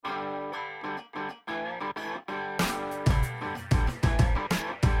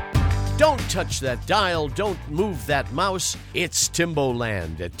Don't touch that dial. Don't move that mouse. It's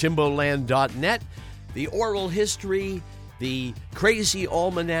Timboland at Timboland.net. The oral history, the crazy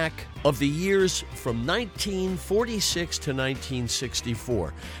almanac of the years from 1946 to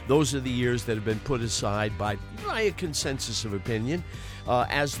 1964. Those are the years that have been put aside by a consensus of opinion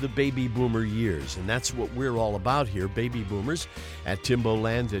as the baby boomer years. And that's what we're all about here, baby boomers, at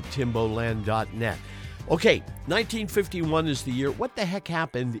Timboland at Timboland.net. Okay, 1951 is the year. What the heck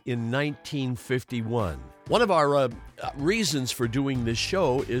happened in 1951? One of our reasons for doing this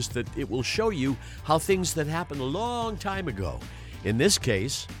show is that it will show you how things that happened a long time ago, in this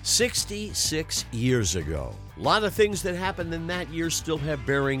case, 66 years ago. A lot of things that happened in that year still have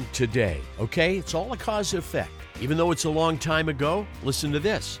bearing today, okay? It's all a cause and effect. Even though it's a long time ago, listen to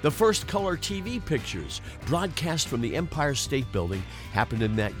this. The first color TV pictures broadcast from the Empire State Building happened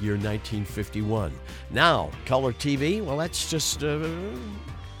in that year, 1951. Now, color TV, well, that's just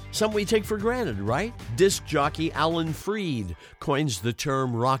something we take for granted, right? Disc jockey Alan Freed coins the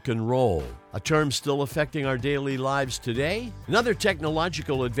term rock and roll, a term still affecting our daily lives today. Another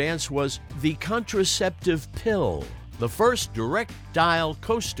technological advance was the contraceptive pill, the first direct dial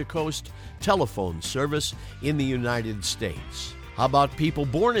coast-to-coast telephone service in the United States. How about people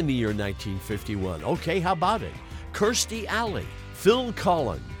born in the year 1951? Okay, how about it? Kirstie Alley, Phil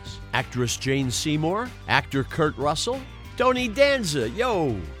Collins, actress Jane Seymour, actor Kurt Russell, Tony Danza,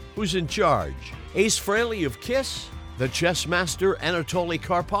 yo, who's in charge? Ace Frehley of Kiss, the chess master Anatoly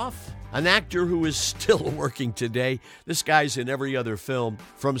Karpov, an actor who is still working today. This guy's in every other film.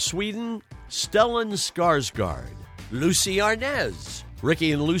 From Sweden, Stellan Skarsgård, Lucy Arnaz.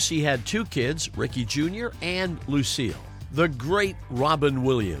 Ricky and Lucy had two kids, Ricky Jr. and Lucille. The great Robin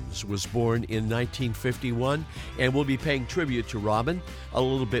Williams was born in 1951, and we'll be paying tribute to Robin a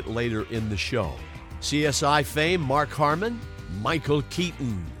little bit later in the show. CSI fame, Mark Harmon, Michael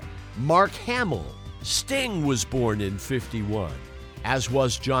Keaton, Mark Hamill. Sting was born in 51, as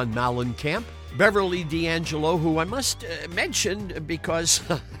was John Mellencamp. Beverly D'Angelo, who I must mention because,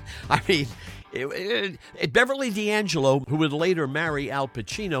 Beverly D'Angelo, who would later marry Al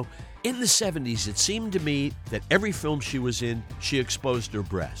Pacino, in the 70s, it seemed to me that every film she was in, she exposed her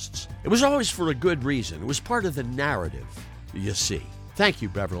breasts. It was always for a good reason. It was part of the narrative, you see. Thank you,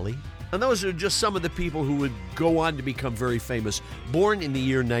 Beverly. And those are just some of the people who would go on to become very famous, born in the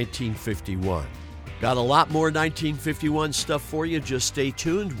year 1951. Got a lot more 1951 stuff for you. Just stay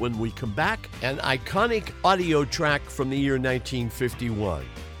tuned when we come back. An iconic audio track from the year 1951.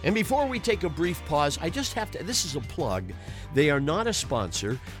 And before we take a brief pause, I just have to, this is a plug. They are not a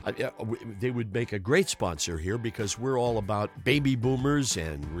sponsor. They would make a great sponsor here because we're all about baby boomers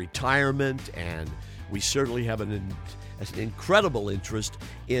and retirement, and we certainly have an incredible interest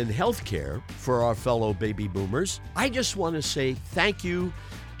in healthcare for our fellow baby boomers. I just want to say thank you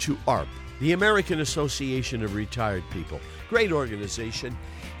to ARP, the American Association of Retired People. Great organization.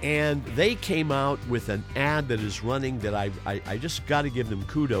 And they came out with an ad that is running that I just got to give them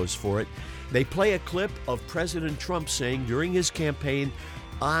kudos for it. They play a clip of President Trump saying during his campaign,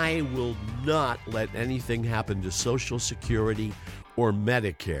 "I will not let anything happen to Social Security or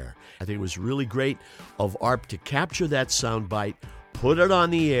Medicare." I think it was really great of ARP to capture that soundbite, put it on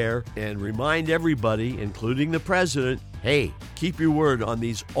the air, and remind everybody, including the president, hey, keep your word on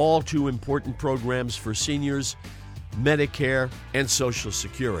these all too important programs for seniors, Medicare, and Social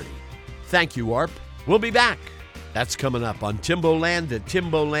Security. Thank you, ARP. We'll be back. That's coming up on Timboland at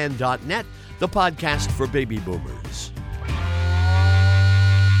Timboland.net, the podcast for baby boomers.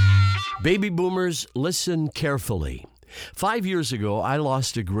 Baby boomers, listen carefully. 5 years ago, I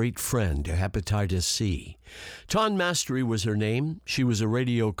lost a great friend to hepatitis C. Ton Mastery was her name. She was a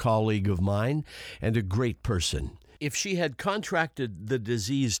radio colleague of mine and a great person. If she had contracted the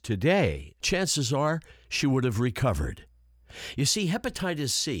disease today, chances are she would have recovered. You see, hepatitis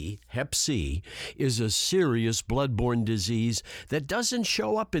C, Hep C, is a serious blood-borne disease that doesn't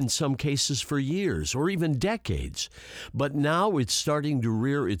show up in some cases for years or even decades. But now it's starting to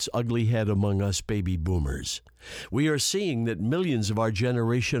rear its ugly head among us baby boomers. We are seeing that millions of our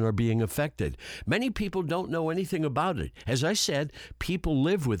generation are being affected. Many people don't know anything about it. As I said, people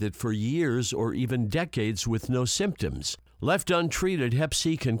live with it for years or even decades with no symptoms. Left untreated, Hep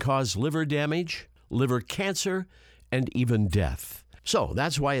C can cause liver damage, liver cancer, and even death. So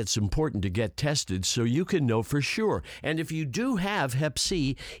that's why it's important to get tested so you can know for sure. And if you do have Hep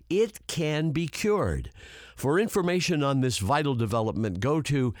C, it can be cured. For information on this vital development, go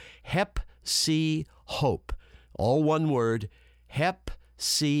to Hep C Hope. All one word, Hep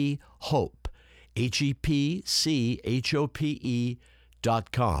C Hope. HEPCHOPE.com.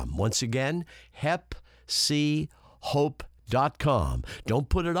 Once again, HepCHope.com. timboland.net.com. Don't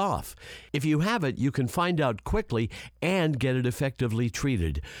put it off. If you have it, you can find out quickly and get it effectively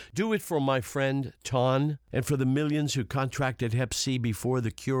treated. Do it for my friend Ton and for the millions who contracted Hep C before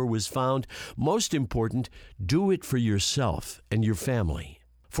the cure was found. Most important, do it for yourself and your family.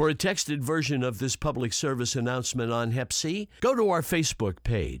 For a texted version of this public service announcement on Hep C, go to our Facebook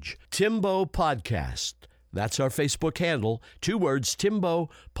page, Timbo Podcast. That's our Facebook handle, 2 words, Timbo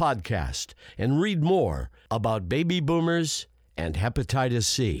Podcast, and read more about baby boomers and hepatitis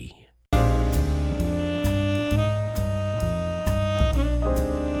C.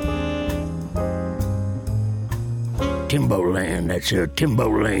 Timboland, that's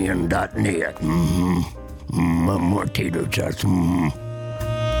Timboland.net. More tater tots.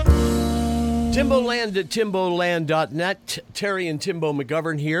 Timboland at Timboland.net. Terry and Timbo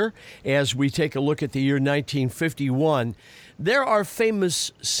McGovern here as we take a look at the year 1951. There are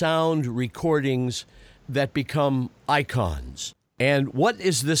famous sound recordings that become icons. And what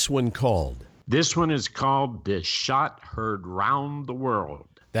is this one called? This one is called The Shot Heard Round the World.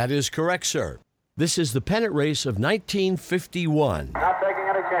 That is correct, sir. This is the pennant race of 1951. Not taking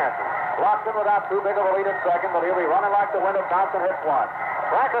any chances. Locked in without too big of a lead at second, but he'll be running like the wind if Thompson hits one.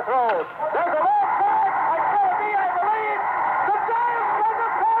 Racker throws. There's a long flag. It's going to be, I believe. The Giants won the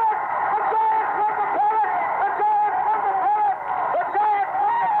pennant. The Giants won the pennant. The Giants won the pennant. The Giants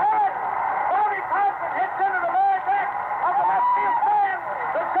won the pennant. Bobby Thompson hits into the very back of the left field stand.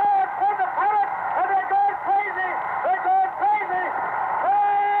 The Giants won the pennant, and they're going crazy. They're going crazy.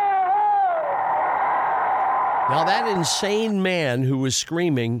 Now, that insane man who was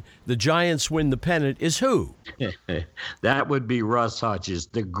screaming, "The Giants win the pennant," is who? That would be Russ Hodges,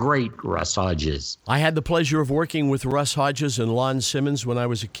 the great Russ Hodges. I had the pleasure of working with Russ Hodges and Lon Simmons when I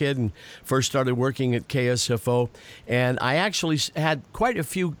was a kid and first started working at KSFO. And I actually had quite a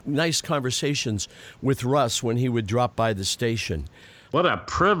few nice conversations with Russ when he would drop by the station. What a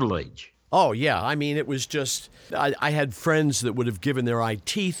privilege. Oh, yeah. I mean, it was just, I had friends that would have given their eye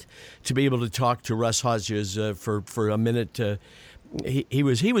teeth to be able to talk to Russ Hodges for a minute. He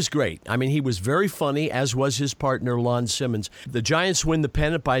was great. I mean, he was very funny, as was his partner, Lon Simmons. The Giants win the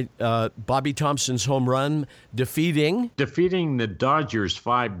pennant by Bobby Thompson's home run, defeating the Dodgers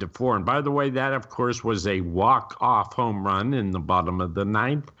 5-4. And by the way, that, of course, was a walk-off home run in the bottom of the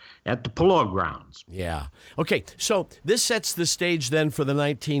ninth at the Polo Grounds. Yeah. Okay, so this sets the stage then for the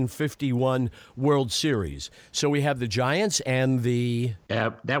 1951 World Series. So we have the Giants and the...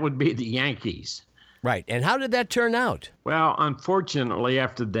 that would be the Yankees. Right. And how did that turn out? Well, unfortunately,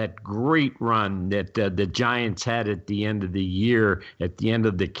 after that great run that the Giants had at the end of the year, at the end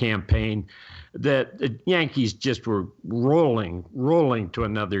of the campaign, the Yankees just were rolling to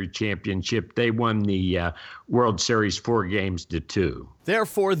another championship. They won the World Series 4-2.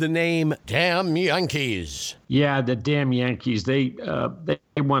 Therefore, the name Damn Yankees. Yeah, the damn Yankees. They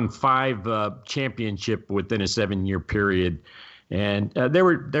won 5 championships within a 7-year period. And they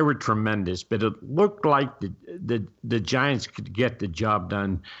were tremendous, but it looked like the Giants could get the job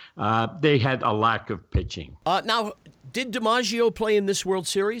done. They had a lack of pitching. Now, did DiMaggio play in this World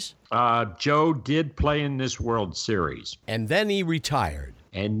Series? Joe did play in this World Series. And then he retired.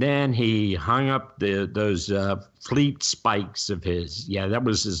 And then he hung up those fleet spikes of his. Yeah, that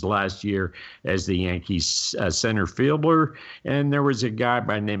was his last year as the Yankees center fielder. And there was a guy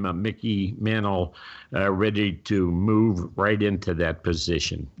by the name of Mickey Mantle ready to move right into that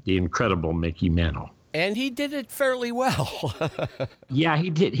position, the incredible Mickey Mantle. And he did it fairly well. Yeah, he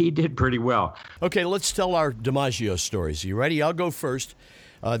did. He did pretty well. Okay, let's tell our DiMaggio stories. You ready? I'll go first.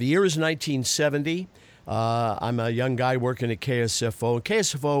 The year is 1970. I'm a young guy working at KSFO.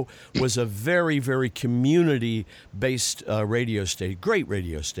 KSFO was a very, very community-based radio station, great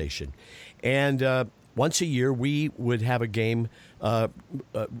radio station. And once a year, we would have a game,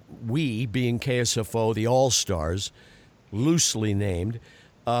 we being KSFO, the All-Stars, loosely named,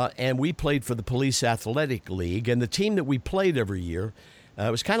 and we played for the Police Athletic League. And the team that we played every year,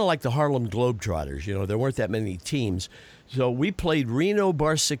 it was kind of like the Harlem Globetrotters. You know, there weren't that many teams. So we played Reno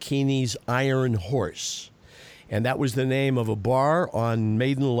Barsicchini's Iron Horse. And that was the name of a bar on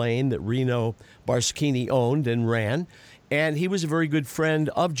Maiden Lane that Reno Barsicchini owned and ran. And he was a very good friend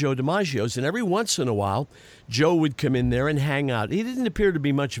of Joe DiMaggio's. And every once in a while, Joe would come in there and hang out. He didn't appear to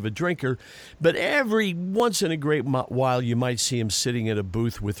be much of a drinker, but every once in a great while, you might see him sitting at a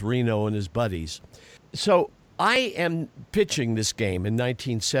booth with Reno and his buddies. So I am pitching this game in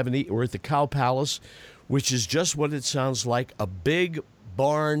 1970. We're at the Cow Palace, which is just what it sounds like, a big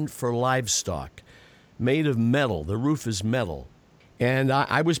barn for livestock made of metal. The roof is metal. And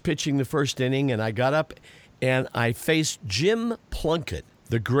I was pitching the first inning, and I got up, and I faced Jim Plunkett,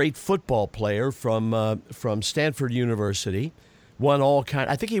 the great football player from Stanford University, won all kind.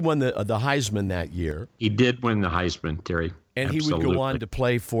 I think he won the Heisman that year. He did win the Heisman, Terry. And Absolutely. he would go on to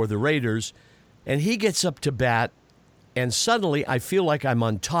play for the Raiders. And he gets up to bat, and suddenly I feel like I'm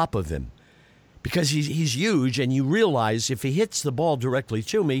on top of him because he's huge, and you realize if he hits the ball directly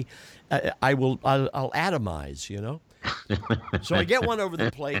to me, I'll atomize, you know. So I get one over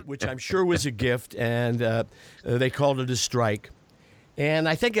the plate, which I'm sure was a gift, and they called it a strike. And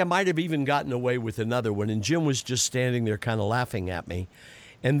I think I might have even gotten away with another one, and Jim was just standing there kind of laughing at me.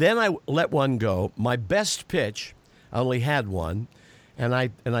 And then I let one go. My best pitch, I only had one, and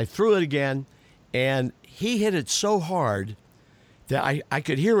I threw it again, and he hit it so hard that I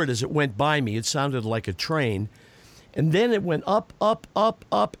could hear it as it went by me. It sounded like a train. And then it went up, up, up,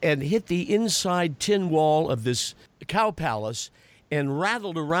 up, and hit the inside tin wall of this cow palace and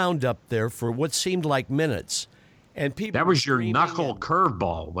rattled around up there for what seemed like minutes. And people that was your knuckle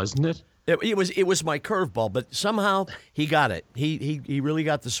curveball, wasn't it? It was my curveball, but somehow he got it. He really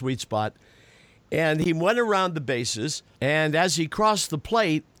got the sweet spot. And he went around the bases, and as he crossed the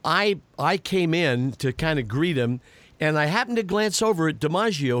plate, I came in to kind of greet him, and I happened to glance over at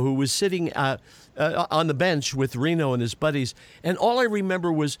DiMaggio, who was sitting on the bench with Reno and his buddies, and all I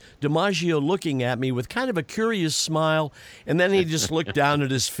remember was DiMaggio looking at me with kind of a curious smile, and then he just looked down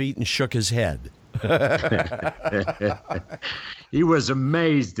at his feet and shook his head. He was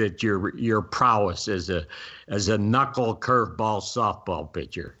amazed at your prowess as a knuckle curveball softball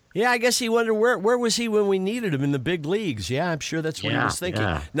pitcher. Yeah, I guess he wondered where was he when we needed him in the big leagues. Yeah, I'm sure that's what he was thinking.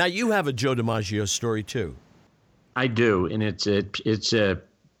 Yeah. Now you have a Joe DiMaggio story too. I do, and it's a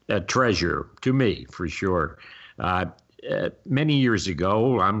treasure to me for sure. Many years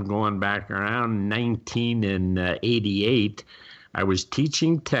ago, I'm going back around 1988. I was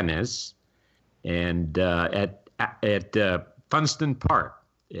teaching tennis, and at Funston Park.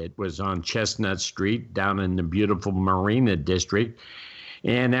 It was on Chestnut Street down in the beautiful Marina District.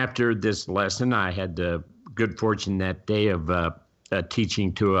 And after this lesson, I had the good fortune that day of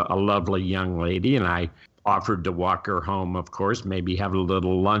teaching to a lovely young lady, and I offered to walk her home, of course, maybe have a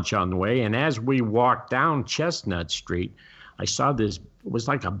little lunch on the way. And as we walked down Chestnut Street, I saw this, it was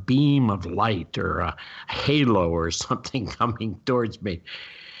like a beam of light or a halo or something coming towards me.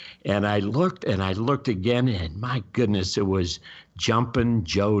 And I looked again, and my goodness, it was Jumpin'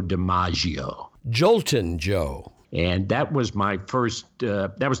 Joe DiMaggio. Joltin' Joe. And that was my first,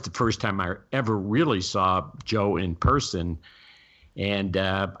 that was the first time I ever really saw Joe in person. And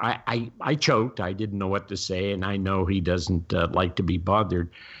I choked. I didn't know what to say. And I know he doesn't like to be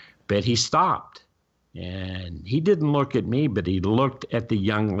bothered. But he stopped. And he didn't look at me, but he looked at the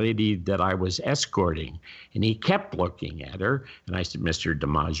young lady that I was escorting. And he kept looking at her. And I said, Mr.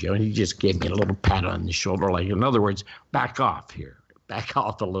 DiMaggio. And he just gave me a little pat on the shoulder, like, in other words, back off here. Back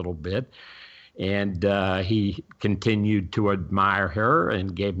off a little bit. And he continued to admire her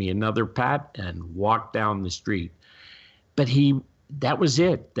and gave me another pat and walked down the street. But that was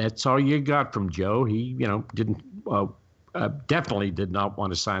it. That's all you got from Joe. He, didn't definitely did not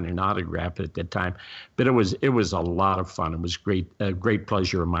want to sign an autograph at the time. But it was a lot of fun. It was a great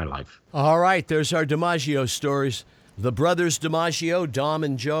pleasure in my life. All right, there's our DiMaggio stories. The brothers DiMaggio, Dom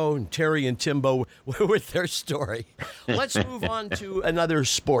and Joe, and Terry and Timbo with their story. Let's move on to another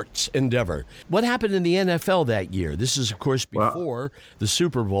sports endeavor. What happened in the NFL that year? This is, of course, before the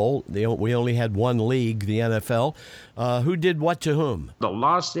Super Bowl. We only had one league, the NFL. Who did what to whom? The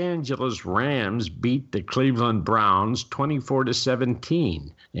Los Angeles Rams beat the Cleveland Browns 24-17.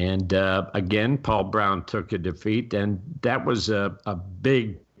 And again, Paul Brown took a defeat, and that was a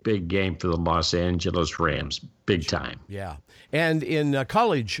big game for the Los Angeles Rams, big time. Yeah. And in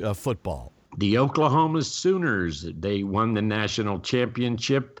college football, the Oklahoma Sooners, they won the national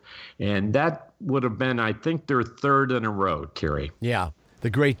championship, and that would have been, I think, their third in a row, Terry. Yeah,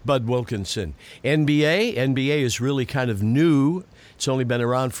 the great Bud Wilkinson. NBA is really kind of new. It's only been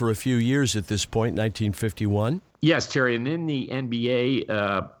around for a few years at this point, 1951. Yes, Terry, and in the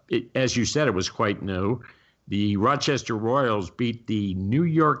NBA, as you said, it was quite new. The Rochester Royals beat the New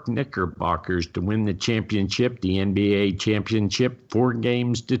York Knickerbockers to win the championship, the NBA championship,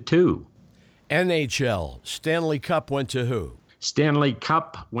 4-2. NHL, Stanley Cup went to who? Stanley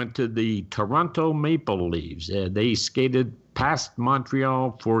Cup went to the Toronto Maple Leafs. They skated past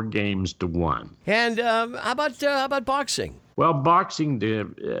Montreal 4-1. And how about boxing? Well, boxing,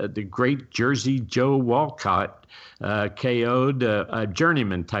 the great Jersey Joe Walcott KO'd a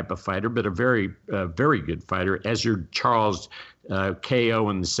journeyman type of fighter, but a very good fighter, Ezra Charles, KO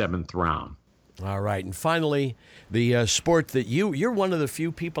in the 7th round. All right. And finally, the sport that you're one of the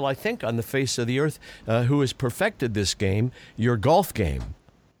few people, I think, on the face of the earth who has perfected this game, your golf game.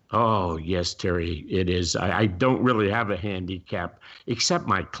 Oh, yes, Terry, it is. I don't really have a handicap except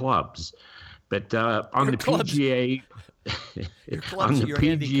my clubs. But on Your the clubs- PGA, Your on clubs the are your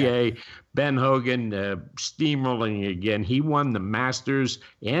handicap. PGA, Ben Hogan steamrolling again. He won the Masters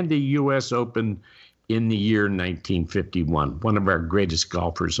and the U.S. Open in the year 1951. One of our greatest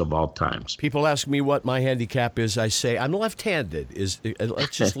golfers of all times. People ask me what my handicap is. I say I'm left-handed.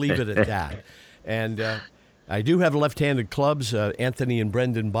 Let's just leave it at that. And I do have left-handed clubs. Anthony and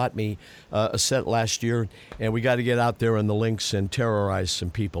Brendan bought me a set last year, and we got to get out there on the links and terrorize some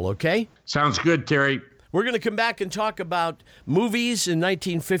people, okay? Sounds good, Terry. We're going to come back and talk about movies in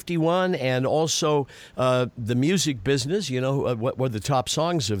 1951 and also the music business, what were the top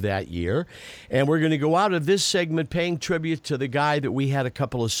songs of that year. And we're going to go out of this segment paying tribute to the guy that we had a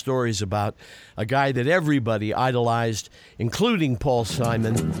couple of stories about, a guy that everybody idolized, including Paul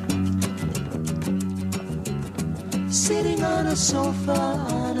Simon. Sitting on a sofa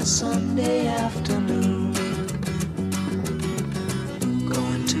on a Sunday afternoon,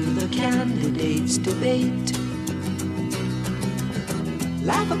 going to the candidates' debate.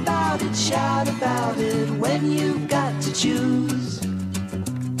 Laugh about it, shout about it when you've got to choose.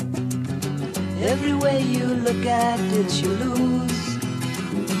 Every way you look at it, you lose.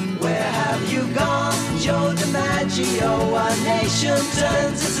 Where have you gone, Joe DiMaggio? Our nation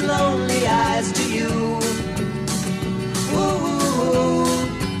turns its lonely eyes to you. Ooh,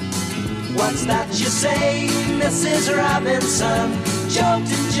 what's that you say, Mrs. Robinson?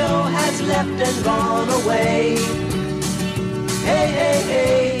 Joltin' Joe has left and gone away. Hey, hey,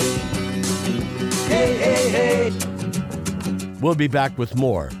 hey. Hey, hey, hey. We'll be back with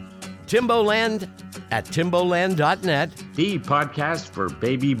more. Timboland at Timboland.net. The podcast for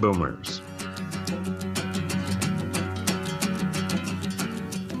baby boomers.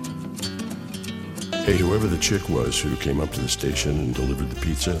 Hey, whoever the chick was who came up to the station and delivered the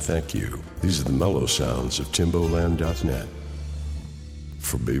pizza, thank you. These are the mellow sounds of Timboland.net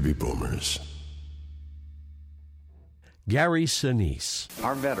for baby boomers. Gary Sinise.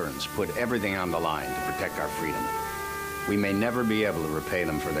 Our veterans put everything on the line to protect our freedom. We may never be able to repay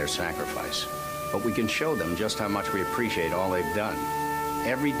them for their sacrifice, but we can show them just how much we appreciate all they've done.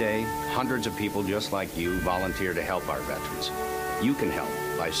 Every day, hundreds of people just like you volunteer to help our veterans. You can help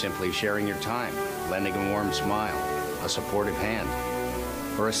by simply sharing your time, lending a warm smile, a supportive hand,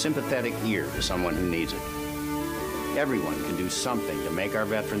 or a sympathetic ear to someone who needs it. Everyone can do something to make our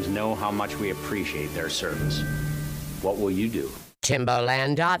veterans know how much we appreciate their service. What will you do?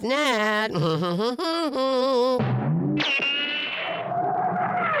 Timboland.net.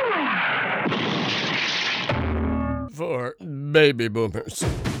 For baby boomers.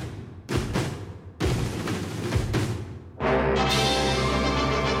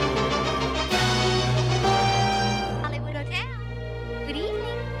 Hollywood Hotel. Good evening.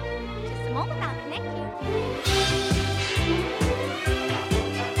 Just a moment, I'll connect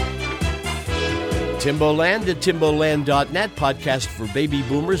you. Timboland at Timboland.net, podcast for baby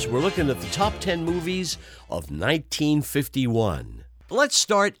boomers. We're looking at the top 10 movies of 1951. Let's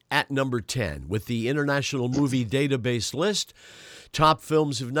start at number 10 with the International Movie Database list. Top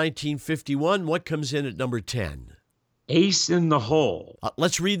films of 1951. What comes in at number 10? Ace in the Hole.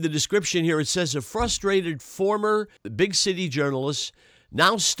 Let's read the description here. It says, a frustrated former big city journalist,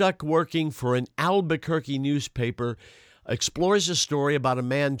 now stuck working for an Albuquerque newspaper, explores a story about a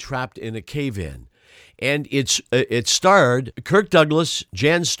man trapped in a cave-in. And it starred Kirk Douglas,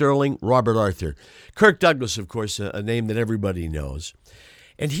 Jan Sterling, Robert Arthur. Kirk Douglas, of course, a name that everybody knows.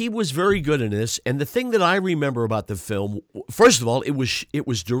 And he was very good in this. And the thing that I remember about the film, first of all, it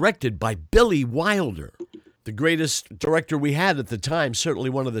was directed by Billy Wilder, the greatest director we had at the time,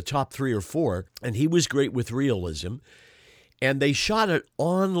 certainly one of the top 3 or 4. And he was great with realism. And they shot it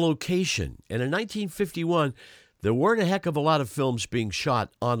on location. And in 1951, there weren't a heck of a lot of films being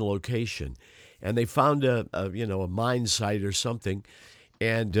shot on location. And they found a mine site or something.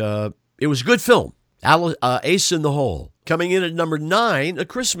 And it was a good film. Ace in the Hole. Coming in at number 9, A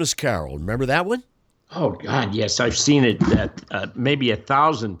Christmas Carol. Remember that one? Oh, God, yes. I've seen it maybe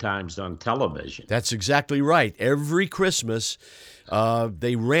 1,000 times on television. That's exactly right. Every Christmas,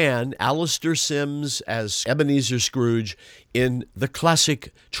 they ran Alistair Sims as Ebenezer Scrooge in the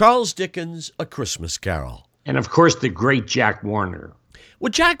classic Charles Dickens' A Christmas Carol. And, of course, the great Jack Warner. Well,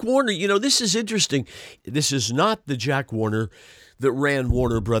 Jack Warner, this is interesting. This is not the Jack Warner that ran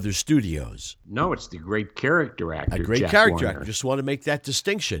Warner Brothers Studios. No, it's the great character actor, A great Jack character Warner. actor. Just want to make that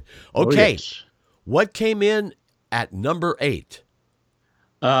distinction. Oh, Okay, yes. What came in at number 8?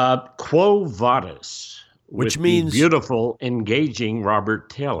 Quo Vadis, which with means the beautiful, engaging Robert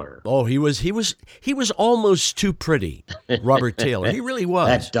Taylor. Oh, he was almost too pretty, Robert Taylor. He really was.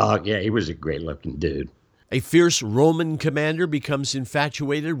 That dog, yeah, he was a great-looking dude. A fierce Roman commander becomes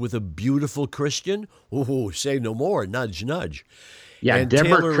infatuated with a beautiful Christian. Oh, say no more. Nudge, nudge. Yeah, And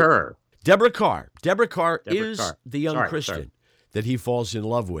Deborah Kerr. Deborah Carr. Deborah Carr is Carr. the young Sorry, Christian that he falls in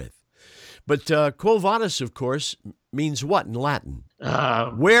love with. But Quo Vadis, of course, means what in Latin?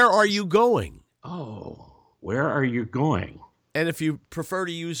 Where are you going? Oh, where are you going? And if you prefer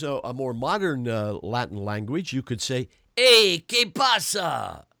to use a more modern Latin language, you could say, Hey, ¿qué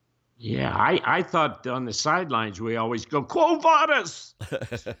pasa? Yeah, I thought on the sidelines we always go, Quo Vadis!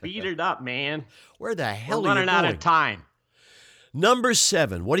 Speed it up, man. Where the hell We're are you running going? out of time. Number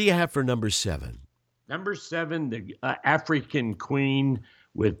 7. What do you have for number 7? Number 7, the African Queen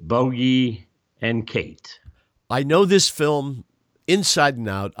with Bogey and Kate. I know this film inside and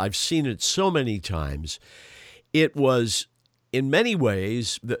out. I've seen it so many times. It was, in many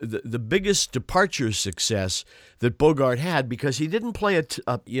ways, the biggest departure success that Bogart had, because he didn't play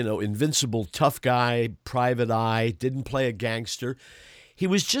a invincible tough guy, private eye, didn't play a gangster. He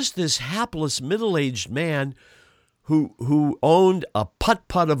was just this hapless middle-aged man who owned a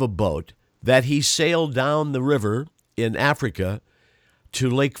putt-putt of a boat that he sailed down the river in Africa to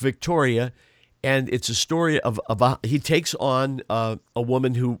Lake Victoria. And it's a story of he takes on a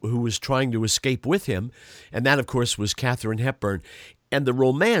woman who was trying to escape with him. And that, of course, was Katharine Hepburn. And the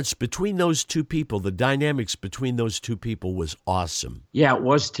romance between those two people, the dynamics between those two people was awesome. Yeah, it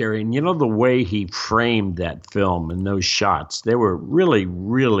was, Terry. And you know the way he framed that film and those shots, they were really,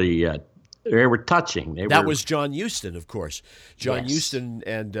 really, they were touching. That was John Huston, of course. John Yes. Huston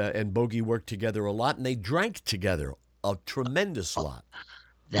and Bogey worked together a lot, and they drank together a tremendous lot.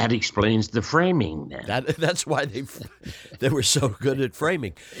 That explains the framing then. That's why they were so good at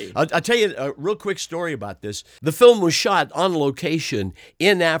framing. I'll tell you a real quick story about this. The film was shot on location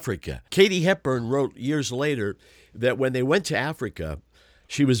in Africa. Katie Hepburn wrote years later that when they went to Africa,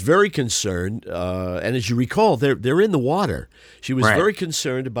 she was very concerned, and as you recall, they're in the water. She was very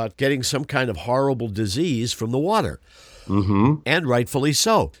concerned about getting some kind of horrible disease from the water. Mm-hmm. And rightfully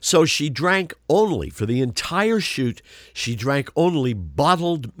so. So she drank only, for the entire shoot, she drank only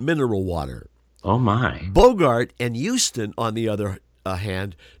bottled mineral water. Oh, my. Bogart and Huston, on the other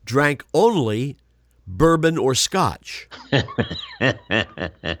hand, drank only bourbon or scotch.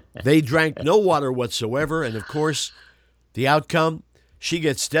 They drank no water whatsoever, and of course, the outcome, she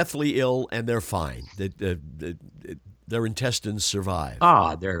gets deathly ill, and they're fine. Their intestines survive.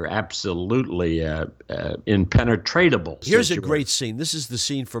 They're absolutely impenetrable. Here's a great scene. This is the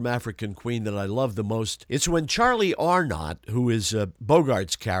scene from African Queen that I love the most. It's when Charlie Arnott, who is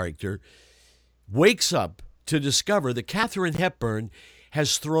Bogart's character, wakes up to discover that Katharine Hepburn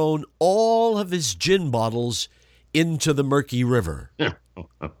has thrown all of his gin bottles into the murky river.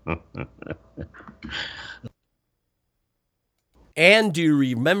 And do you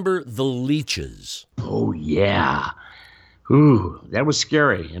remember the leeches? Oh, yeah. Ooh, that was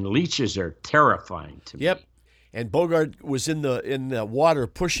scary. And leeches are terrifying to me. Yep. And Bogart was in the water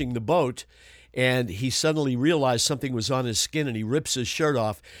pushing the boat, and he suddenly realized something was on his skin, and he rips his shirt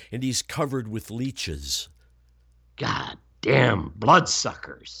off, and he's covered with leeches. God damn,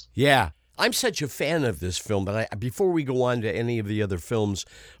 bloodsuckers. Yeah. I'm such a fan of this film, but before we go on to any of the other films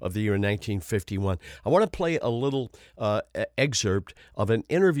of the year 1951, I want to play a little excerpt of an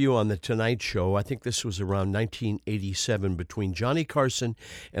interview on The Tonight Show. I think this was around 1987 between Johnny Carson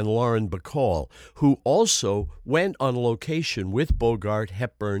and Lauren Bacall, who also went on location with Bogart,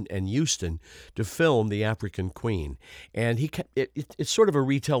 Hepburn, and Huston to film The African Queen. And it's sort of a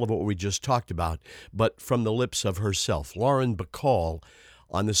retell of what we just talked about, but from the lips of herself, Lauren Bacall,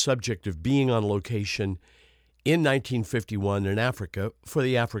 on the subject of being on location in 1951 in Africa for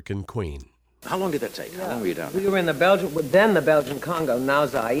The African Queen. How long did that take? How long were you down there? We were in the Belgian Congo, now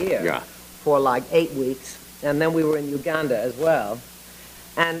Zaire, for like 8 weeks, and then we were in Uganda as well.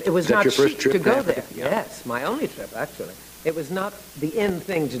 And it was not your first cheap trip to go to there. Africa? Yeah. Yes, my only trip, actually. It was not the in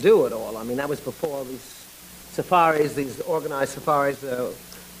thing to do at all. I mean, that was before these safaris, these organized safaris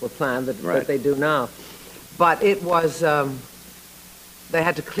were planned that they do now. But it was... they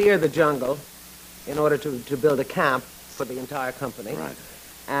had to clear the jungle in order to build a camp for the entire company. Right.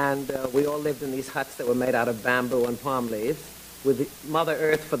 And we all lived in these huts that were made out of bamboo and palm leaves with Mother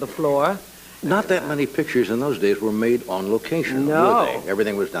Earth for the floor. Not that many pictures in those days were made on location, No. were they?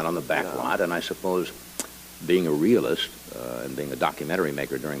 Everything was done on the back lot, and I suppose being a realist and being a documentary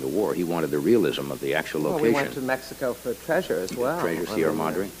maker during the war, he wanted the realism of the actual Well, location. we went to Mexico for treasure as well. Treasure, Sierra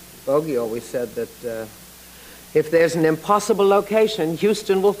Madre. Bogey always said that if there's an impossible location,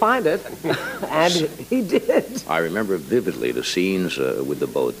 Houston will find it. And he did. I remember vividly the scenes with the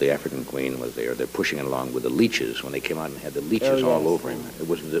boat. The African Queen was there. They're pushing it along with the leeches when they came out and had the leeches all over him.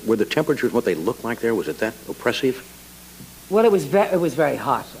 Were the temperatures what they looked like there? Was it that oppressive? Well, it was very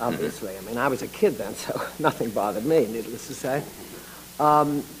hot, obviously. I mean, I was a kid then, so nothing bothered me, needless to say.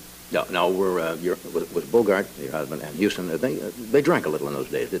 No, was Bogart, your husband, and Houston, they drank a little in those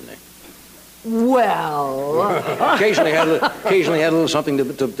days, didn't they? Well... occasionally had a little something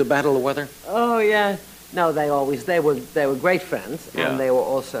to battle the weather? Oh, yeah. No, they were great friends, Yeah. and they were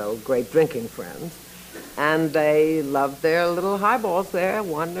also great drinking friends. And they loved their little highballs there,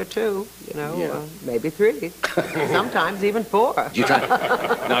 1 or 2, maybe 3, sometimes even 4.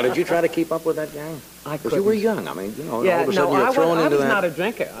 Did you try to keep up with that gang? I Because you were young. I mean, all of a sudden I you're thrown into that. was not a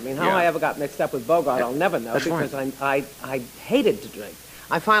drinker. I mean, how I ever got mixed up with Bogart, I'll never know, That's because right. I hated to drink.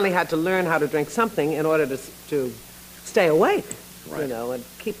 I finally had to learn how to drink something in order to stay awake, Right. and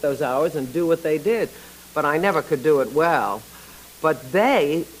keep those hours and do what they did. But I never could do it well. But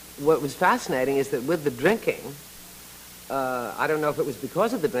what was fascinating is that with the drinking, I don't know if it was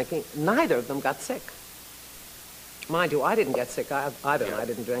because of the drinking, neither of them got sick. Mind you, I didn't get sick either. Yeah. I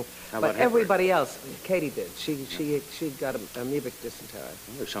didn't drink. How But about Hitler? everybody else, Katie did. She got amoebic dysentery.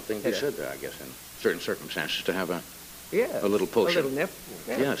 Well, there's something to be said there, I guess, in certain circumstances to have a Yeah. little potion. A little nip.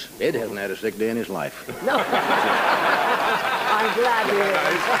 Yeah. Yes. Ed hasn't had a sick day in his life. No. I'm glad you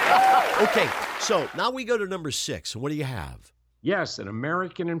did. Okay, so now we go to number 6. And what do you have? Yes, An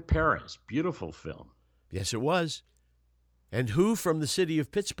American in Paris. Beautiful film. Yes, it was. And who from the city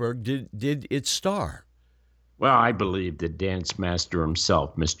of Pittsburgh did it star? Well, I believe the dance master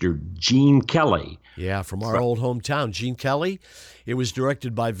himself, Mr. Gene Kelly. Yeah, from our old hometown, Gene Kelly. It was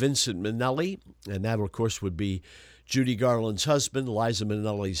directed by Vincent Minnelli, and that, of course, would be Judy Garland's husband, Liza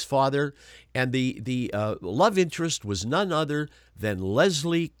Minnelli's father. And the love interest was none other than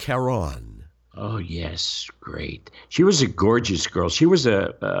Leslie Caron. Oh, yes, great. She was a gorgeous girl. She was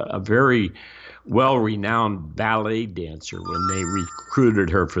a very well-renowned ballet dancer when they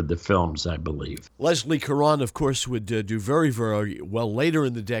recruited her for the films, I believe. Leslie Caron, of course, would do very, very well later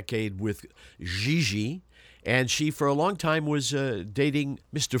in the decade with Gigi, and she, for a long time, was dating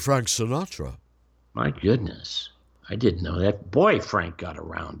Mr. Frank Sinatra. My goodness. I didn't know that. Boy, Frank got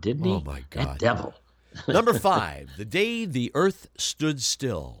around, didn't he? Oh, my God. That devil. Number 5, The Day the Earth Stood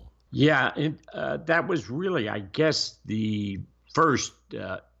Still. Yeah, that was really, I guess, the first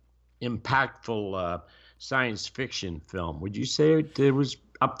impactful science fiction film. Would you say it was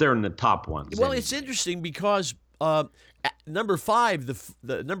up there in the top ones? Well, it's interesting because number 5,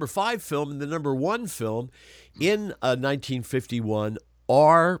 the number 5 film and the number 1 film in 1951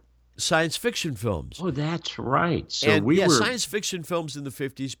 are science fiction films. Oh, that's right. So and we were science fiction films in the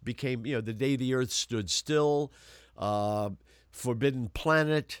 50s became, The Day the Earth Stood Still, Forbidden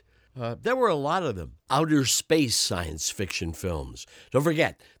Planet. There were a lot of them. Outer space science fiction films. Don't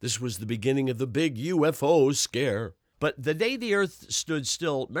forget, this was the beginning of the big UFO scare. But The Day the Earth Stood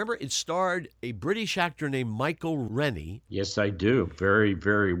Still, remember, it starred a British actor named Michael Rennie. Yes, I do. Very,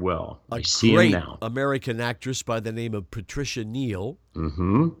 very well. A I see him great now. American actress by the name of Patricia Neal.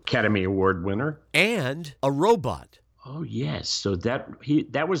 Mm-hmm. Academy Award winner. And a robot. Oh, yes. So that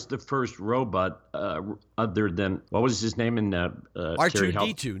was the first robot other than, what was his name in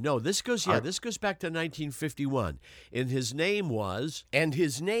R2-D2. No, this goes back to 1951. And his name was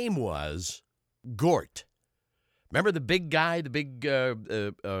Gort. Remember the big guy, the big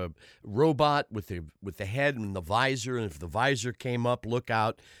robot with the head and the visor, and if the visor came up, look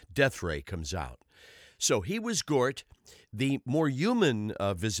out, death ray comes out. So he was Gort. The more human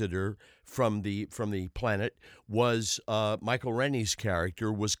visitor from the planet was Michael Rennie's character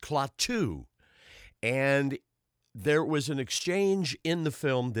was Klaatu, and there was an exchange in the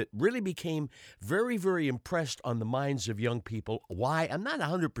film that really became very, very impressed on the minds of young people. Why? I'm not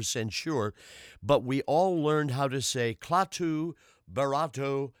 100% sure, but we all learned how to say Klaatu,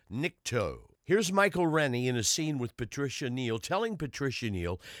 Barato, Nikto. Here's Michael Rennie in a scene with Patricia Neal telling Patricia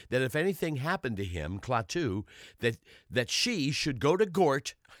Neal that if anything happened to him, Klaatu, that she should go to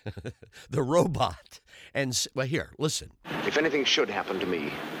Gort, the robot, and, well, here, listen. If anything should happen to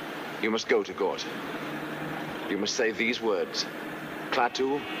me, you must go to Gort. You must say these words: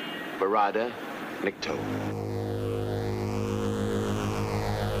 Klaatu, Barada, Nikto.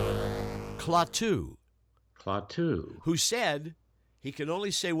 Klaatu, who said he can only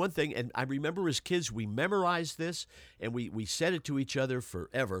say one thing, and I remember as kids we memorized this, and we said it to each other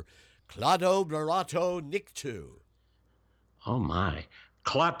forever: Klaatu, Barato, Nikto. Oh, my.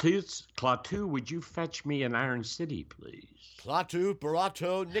 Klaatu, would you fetch me an Iron City, please? Klaatu,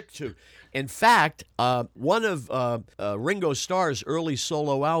 Barato, Nikto. In fact, one of Ringo Starr's early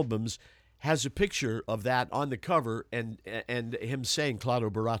solo albums has a picture of that on the cover and him saying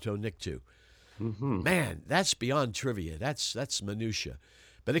Klaatu, Barato, Nikto. Mm-hmm. Man, that's beyond trivia. That's minutia.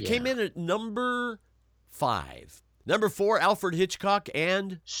 But it came in at number 5. Number 4, Alfred Hitchcock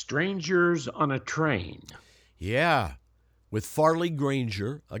and Strangers on a Train. Yeah, with Farley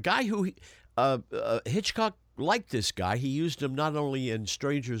Granger, a guy who Hitchcock liked. This guy, he used him not only in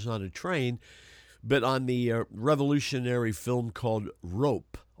Strangers on a Train, but on the revolutionary film called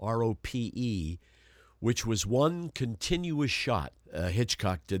Rope, R-O-P-E, which was one continuous shot.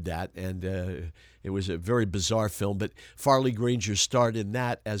 Hitchcock did that, and it was a very bizarre film, but Farley Granger starred in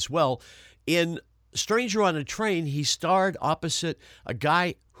that as well. In Stranger on a Train, he starred opposite a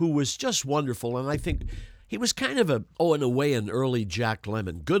guy who was just wonderful, and I think he was kind of in a way, an early Jack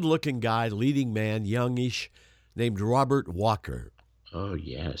Lemmon. Good-looking guy, leading man, youngish, named Robert Walker. Oh,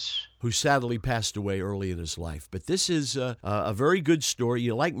 yes. Who sadly passed away early in his life. But this is a very good story.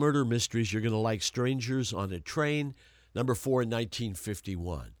 You like murder mysteries, you're going to like Strangers on a Train, number 4 in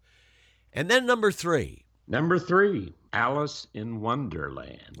 1951. And then number 3. Number 3, Alice in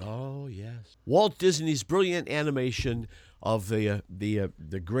Wonderland. Oh, yes. Walt Disney's brilliant animation of the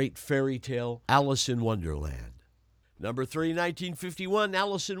great fairy tale Alice in Wonderland. Number 3, 1951,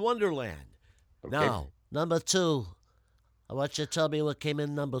 Alice in Wonderland. Okay. Now, number 2. I want you to tell me what came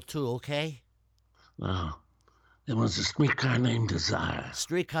in number 2, okay? Oh, there was a streetcar named Desire.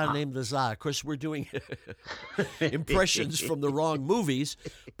 Streetcar named Desire. Of course, we're doing impressions from the wrong movies,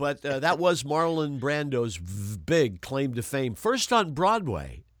 but that was Marlon Brando's big claim to fame. First on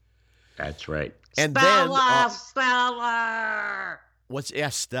Broadway. That's right. And Stella!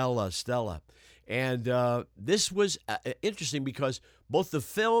 Stella. And this was interesting because both the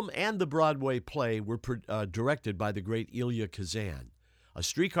film and the Broadway play were directed by the great Elia Kazan. A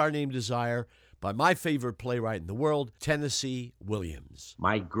Streetcar Named Desire by my favorite playwright in the world, Tennessee Williams.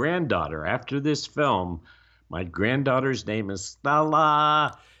 My granddaughter, after this film, my granddaughter's name is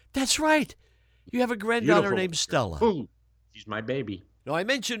Stella. That's right. You have a granddaughter Beautiful. named Stella. Ooh, she's my baby. Now, I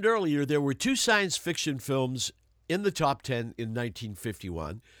mentioned earlier there were 2 science fiction films in the top 10 in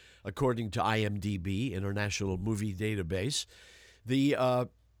 1951, according to IMDb, International Movie Database. The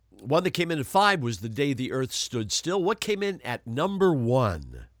one that came in at 5 was The Day the Earth Stood Still. What came in at number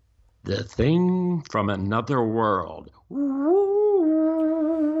 1? The Thing from Another World.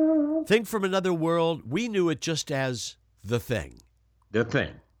 Thing from Another World. We knew it just as The Thing. The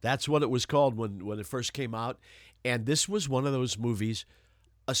Thing. That's what it was called when it first came out. And this was one of those movies,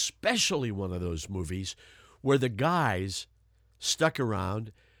 especially one of those movies, where the guys stuck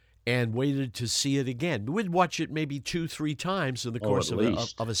around and waited to see it again. We'd watch it maybe 2-3 times in the course of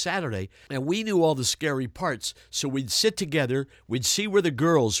a Saturday, and we knew all the scary parts, so we'd sit together, we'd see where the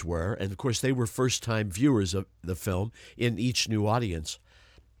girls were, and of course they were first-time viewers of the film in each new audience,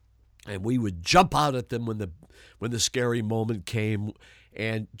 and we would jump out at them when the scary moment came,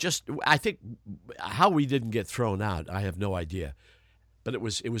 and just, I think, how we didn't get thrown out, I have no idea, but it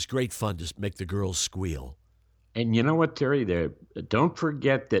was great fun to make the girls squeal. And you know what, Terry? Don't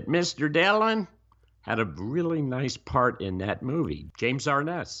forget that Mr. Dillon had a really nice part in that movie. James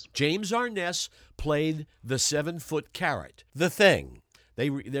Arness. James Arness played the 7-foot carrot, the Thing. They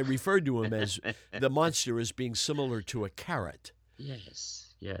referred to him as the monster as being similar to a carrot.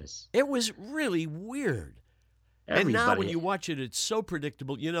 Yes, yes. It was really weird. And now when you watch it, it's so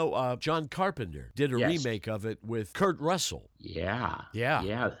predictable. You know, John Carpenter did a remake of it with Kurt Russell. Yeah.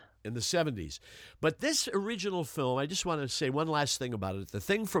 In the 70s. But this original film, I just want to say one last thing about it. The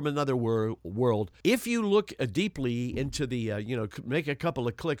Thing from Another World, if you look deeply into the, make a couple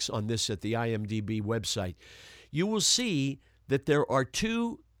of clicks on this at the IMDb website, you will see that there are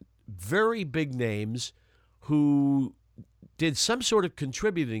 2 very big names who did some sort of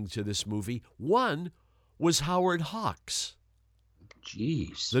contributing to this movie. One was Howard Hawks.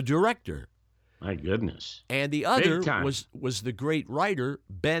 Jeez. The director. My goodness. And the other was the great writer,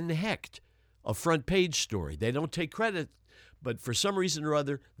 Ben Hecht, a Front Page Story. They don't take credit, but for some reason or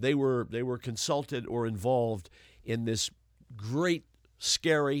other, they were consulted or involved in this great,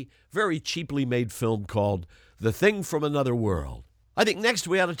 scary, very cheaply made film called The Thing from Another World. I think next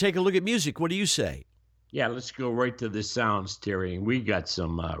we ought to take a look at music. What do you say? Yeah, let's go right to the sounds, Terry. And we got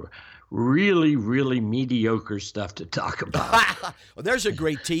some really, really mediocre stuff to talk about. Well, there's a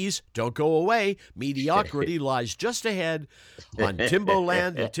great tease. Don't go away. Mediocrity lies just ahead on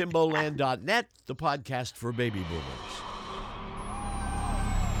Timboland at Timboland.net, the podcast for baby boomers.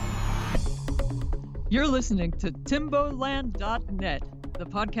 You're listening to Timboland.net, the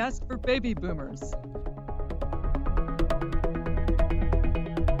podcast for baby boomers.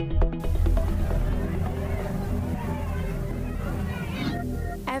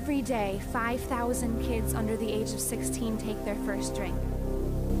 Every day, 5,000 kids under the age of 16 take their first drink.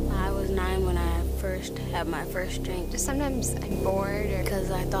 I was 9 when I first had my first drink. Just sometimes I'm bored or because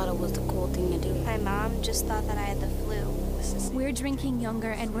I thought it was the cool thing to do. My mom just thought that I had the flu. We're drinking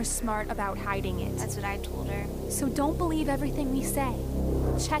younger and we're smart about hiding it. That's what I told her. So don't believe everything we say.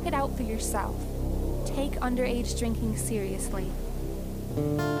 Check it out for yourself. Take underage drinking seriously.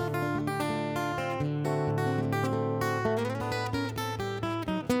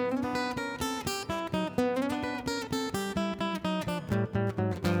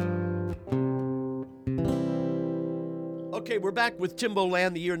 Okay, we're back with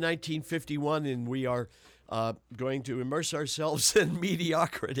Timboland, the year 1951, and we are going to immerse ourselves in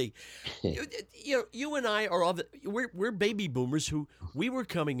mediocrity. You and I are we're baby boomers who we were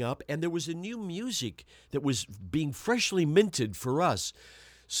coming up, and there was a new music that was being freshly minted for us.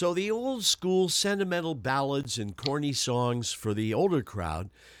 So the old school sentimental ballads and corny songs for the older crowd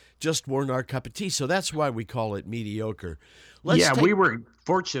just weren't our cup of tea. So that's why we call it mediocre. We were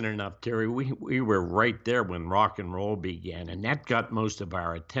fortunate enough, Terry. We were right there when rock and roll began, and that got most of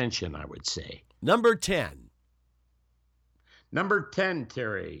our attention, I would say. Number 10. Number 10,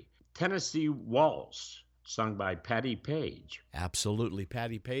 Terry, Tennessee Waltz, sung by Patti Page. Absolutely,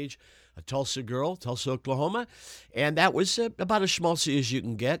 Patti Page, a Tulsa girl, Tulsa, Oklahoma. And that was about as schmaltzy as you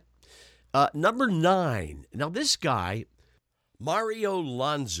can get. Number 9. Now, this guy, Mario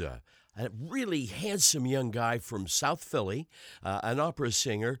Lanza, a really handsome young guy from South Philly, an opera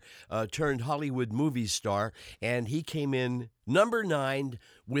singer, turned Hollywood movie star, and he came in number 9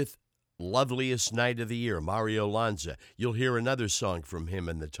 with Loveliest Night of the Year, Mario Lanza. You'll hear another song from him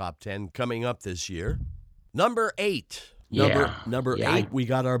in the top 10 coming up this year. Number 8. Number 8, we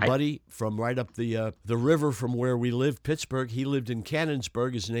got our buddy from right up the river from where we live, Pittsburgh. He lived in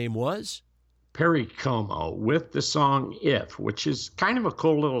Cannonsburg. His name was Perry Como with the song If, which is kind of a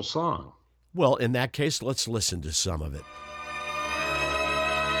cool little song. Well, in that case, let's listen to some of it.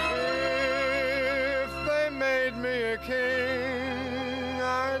 If they made me a king,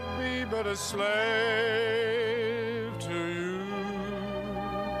 I'd be but a slave to you.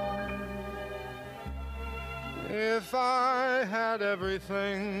 If I had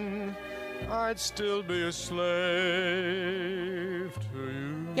everything, I'd still be a slave to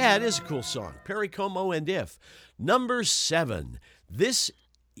you. Yeah, it is a cool song. Perry Como and If. Number 7. This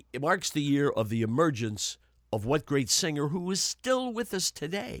marks the year of the emergence of what great singer who is still with us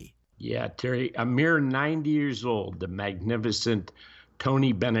today. Yeah, Terry, a mere 90 years old, the magnificent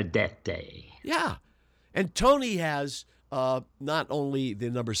Tony Benedetti. Yeah, and Tony has not only the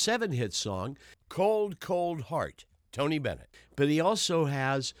number 7 hit song, Cold, Cold Heart, Tony Bennett, but he also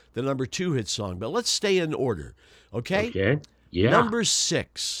has the number 2 hit song. But let's stay in order, okay? Okay, yeah. Number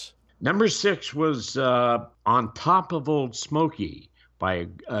 6. Number 6 was On Top of Old Smoky by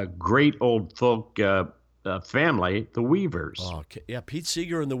a great old folk family, the Weavers. Oh, okay. Yeah, Pete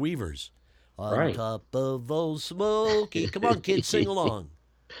Seeger and the Weavers. On top of Old Smoky. Come on, kids, sing along.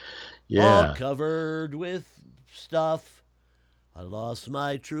 Yeah. All covered with stuff. I lost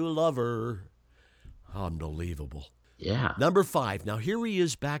my true lover. Unbelievable. Yeah. Number 5. Now, here he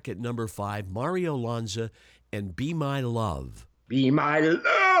is back at number 5, Mario Lanza and Be My Love. Be My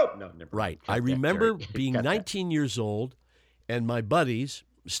Love. No, never. Right. I remember being 19 years old, and my buddies,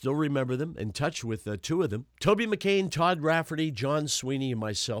 still remember them, in touch with 2 of them, Toby McCain, Todd Rafferty, John Sweeney, and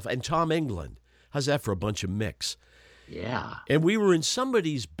myself, and Tom England. How's that for a bunch of mix? Yeah. And we were in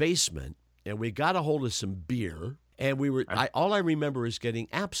somebody's basement, and we got a hold of some beer, and we were, all I remember is getting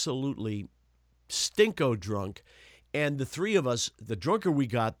absolutely stinko drunk. And the 3 of us, the drunker we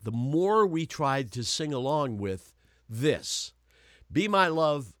got, the more we tried to sing along with this. Be My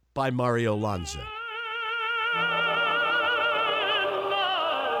Love by Mario Lanza.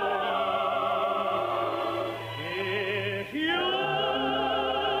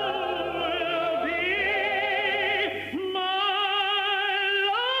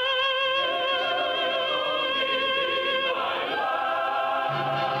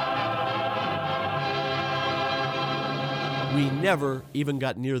 We never even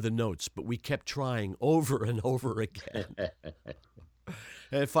got near the notes, but we kept trying over and over again.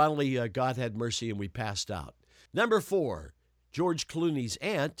 And finally, God had mercy and we passed out. Number 4, George Clooney's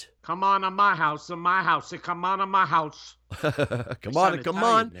aunt. Come on to my house, come on to my house. Come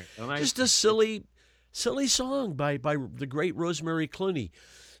on. Just a silly song by the great Rosemary Clooney.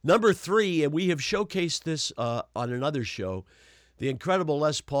 Number 3, and we have showcased this on another show, the incredible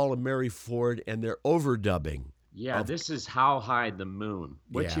Les Paul and Mary Ford and their overdubbing Yeah, this is How High the Moon,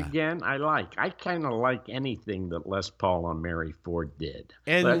 which again I like. I kind of like anything that Les Paul and Mary Ford did.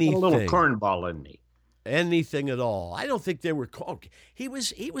 Anything. A little cornball in me. Anything at all. I don't think they were called. He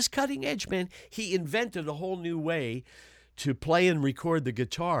was cutting edge, man. He invented a whole new way to play and record the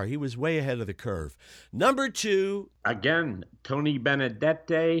guitar. He was way ahead of the curve. Number 2. Again, Tony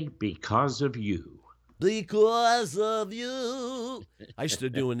Benedetti, Because of You. Because of you. I used to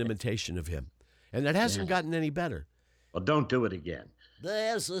do an imitation of him, and it hasn't gotten any better. Well, don't do it again.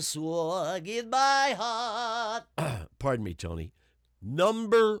 There's a swag in my heart. Pardon me, Tony.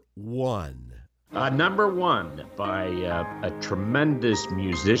 Number 1. Number 1 by a tremendous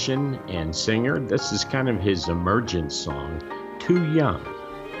musician and singer. This is kind of his emergent song, Too Young.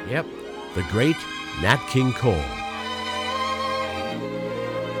 Yep, the great Nat King Cole.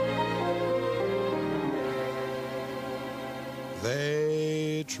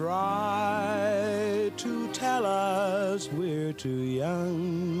 They try to tell us we're too young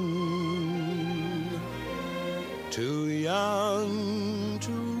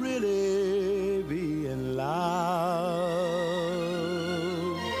to really be in love.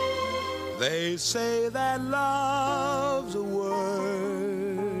 They say that love's a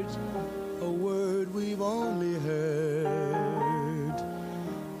word we've only heard,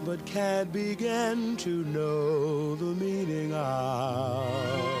 but can't begin to know the meaning of.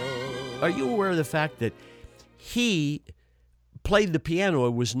 Are you aware of the fact that he played the piano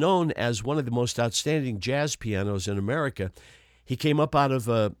and was known as one of the most outstanding jazz pianos in America? He came up out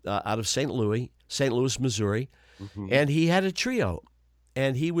of St. Louis, Missouri, and he had a trio,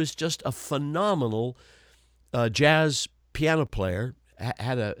 and he was just a phenomenal jazz piano player.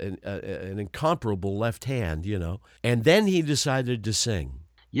 Had an incomparable left hand, and then he decided to sing.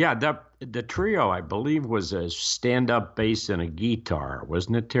 Yeah, the trio, I believe, was a stand-up bass and a guitar,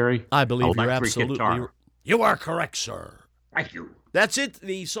 wasn't it, Terry? I believe you're Electric absolutely. guitar. You are correct, sir. Thank you. That's it.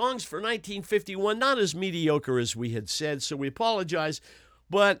 The songs for 1951, not as mediocre as we had said, so we apologize.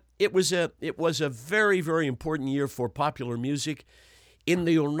 But it was a very, very important year for popular music in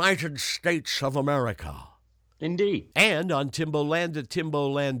the United States of America. Indeed. And on Timboland at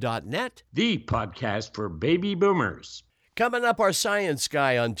Timboland.net. The podcast for baby boomers. Coming up, our science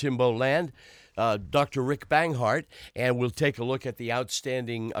guy on Timboland, Dr. Rick Banghart, and we'll take a look at the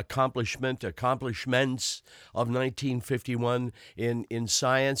outstanding accomplishments of 1951 in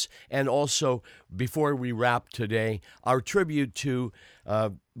science. And also, before we wrap today, our tribute to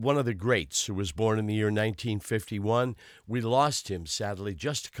one of the greats who was born in the year 1951. We lost him, sadly,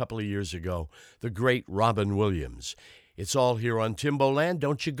 just a couple of years ago, the great Robin Williams. It's all here on Timboland.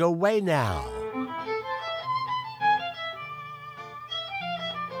 Don't you go away now.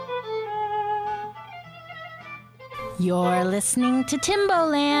 You're listening to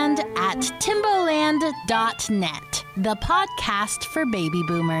Timboland at Timboland.net, the podcast for baby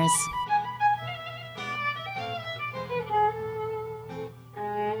boomers.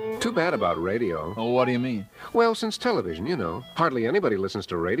 Too bad about radio. Oh, what do you mean? Well, since television, hardly anybody listens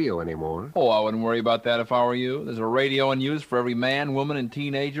to radio anymore. Oh, I wouldn't worry about that if I were you. There's a radio in use for every man, woman, and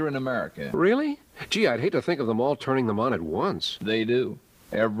teenager in America. Really? Gee, I'd hate to think of them all turning them on at once. They do.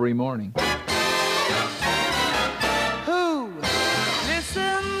 Every morning.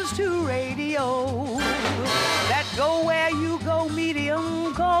 To radio, that go where you go,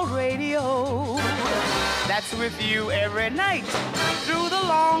 medium called radio. That's with you every night through the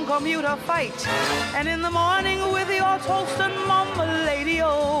long commuter fight, and in the morning with your toast and mama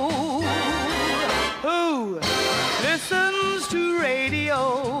lady-o. Who listens to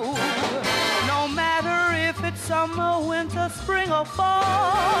radio? No matter if it's summer, winter, spring, or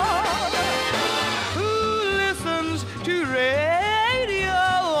fall. Who listens to radio?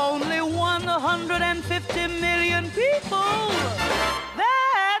 150 million people.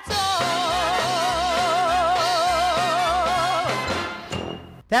 That's all.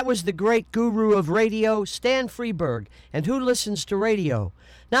 That was the great guru of radio, Stan Freberg. And who listens to radio?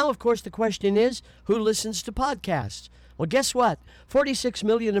 Now, of course, the question is, who listens to podcasts? Well, guess what? 46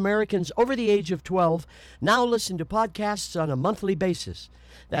 million Americans over the age of 12 now listen to podcasts on a monthly basis.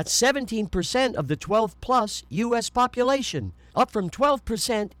 That's 17% of the 12-plus U.S. population, up from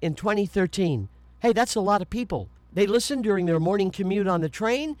 12% in 2013. Hey, that's a lot of people. They listen during their morning commute on the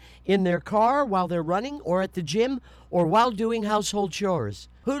train, in their car while they're running, or at the gym, or while doing household chores.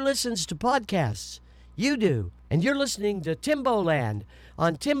 Who listens to podcasts? You do. And you're listening to Timboland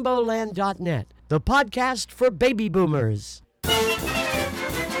on Timboland.net, the podcast for baby boomers.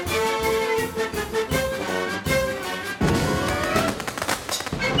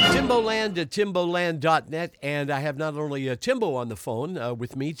 Timboland at Timboland.net, and I have not only Timbo on the phone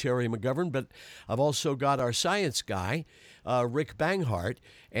with me, Terry McGovern, but I've also got our science guy, Rick Banghart,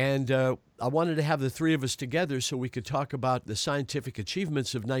 and I wanted to have the three of us together so we could talk about the scientific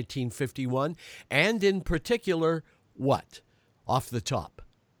achievements of 1951, and in particular, what? Off the top.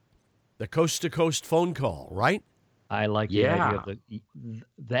 The coast-to-coast phone call, right? I like the idea of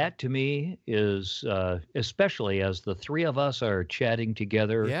that. To me is especially as the three of us are chatting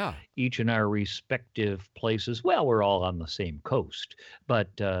together, each in our respective places. Well, we're all on the same coast, but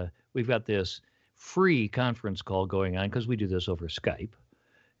we've got this free conference call going on because we do this over Skype,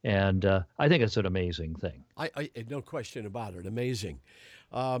 and I think it's an amazing thing. I no question about it, amazing.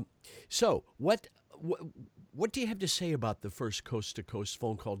 So what do you have to say about the first coast-to-coast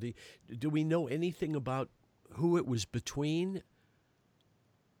phone call? Do we know anything about who it was between?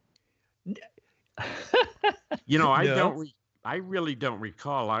 You know, I really don't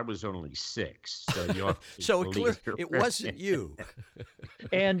recall. I was only 6, so you have to so it wasn't you.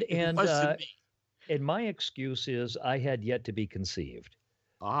 and it wasn't me. And my excuse is I had yet to be conceived.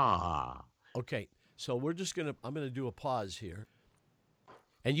 Okay, so I'm gonna do a pause here.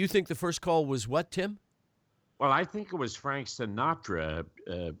 And you think the first call was what, Tim? Well, I think it was Frank Sinatra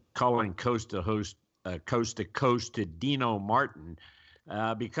calling coast to coast to Dino Martin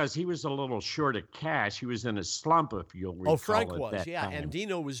because he was a little short of cash. He was in a slump, if you'll recall. Oh, Frank was, time. And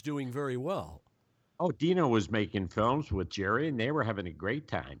Dino was doing very well. Oh, Dino was making films with Jerry, and they were having a great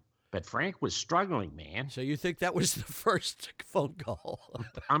time. But Frank was struggling, man. So you think that was the first phone call?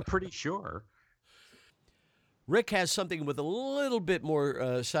 I'm pretty sure. Rick has something with a little bit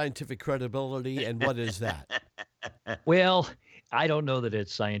more scientific credibility, and what is that? Well, I don't know that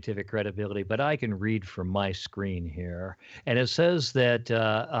it's scientific credibility, but I can read from my screen here. And it says that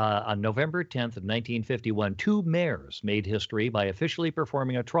on November 10th of 1951, 2 mayors made history by officially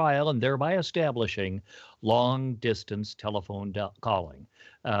performing a trial and thereby establishing long-distance telephone calling,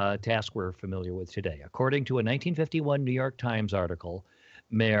 a task we're familiar with today. According to a 1951 New York Times article,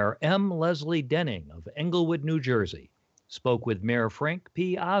 Mayor M. Leslie Denning of Englewood, New Jersey, spoke with Mayor Frank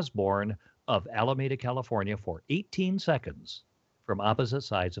P. Osborne of Alameda, California, for 18 seconds from opposite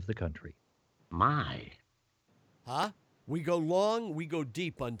sides of the country. My. Huh? We go long, we go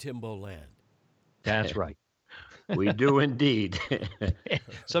deep on Timboland. That's right. We do indeed.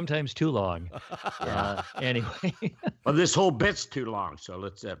 Sometimes too long. Anyway. Well, this whole bit's too long, so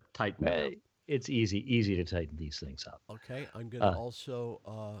let's tighten it up. It's easy to tighten these things up. Okay, I'm going to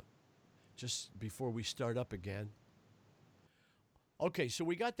also, just before we start up again. Okay, so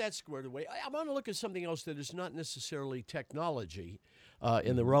we got that squared away. I want to look at something else that is not necessarily technology,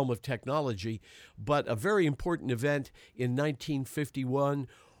 in the realm of technology, but a very important event in 1951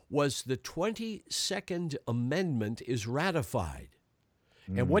 was the 22nd Amendment is ratified.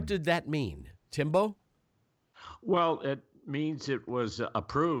 And what did that mean? Timbo? Well, it means it was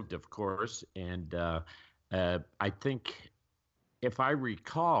approved, of course, and I think, if I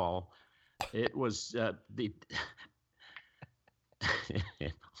recall, it was the...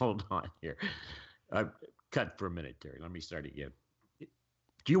 Hold on here. Cut for a minute, Terry. Let me start again.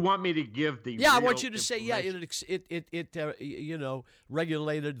 Do you want me to give the? Yeah, I want you to say, it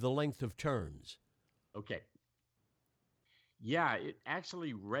regulated the length of terms. Okay. Yeah, it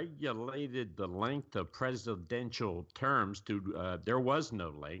actually regulated the length of presidential terms to, there was no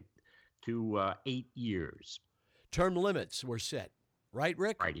length, to 8 years. Term limits were set, right,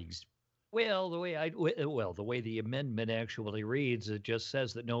 Rick? Right. Well, the way the amendment actually reads, it just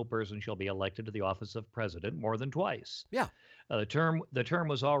says that no person shall be elected to the office of president more than twice. Yeah. The term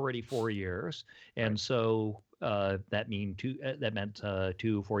was already 4 years, and so that meant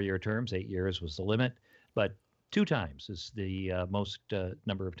 2 4-year terms. 8 years was the limit, but 2 times is the most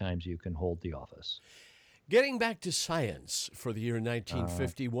number of times you can hold the office. Getting back to science for the year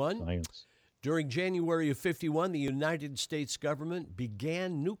 1951. Science. During January of 51, the United States government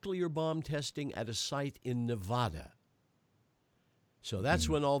began nuclear bomb testing at a site in Nevada. So that's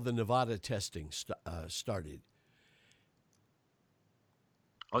when all the Nevada testing started.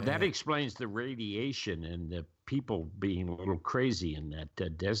 Oh, that explains the radiation and the people being a little crazy in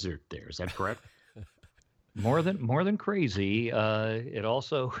that desert there. Is that correct? More than crazy. It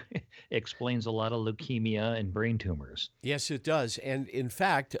also explains a lot of leukemia and brain tumors. Yes, it does. And in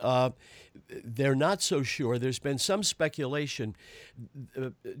fact, they're not so sure. There's been some speculation.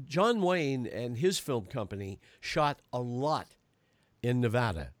 John Wayne and his film company shot a lot in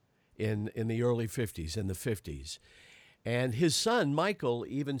Nevada in the early 50s and the 50s. And his son, Michael,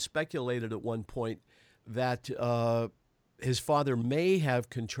 even speculated at one point that his father may have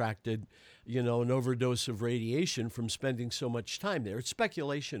contracted, an overdose of radiation from spending so much time there. It's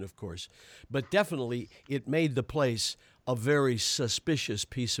speculation, of course, but definitely it made the place a very suspicious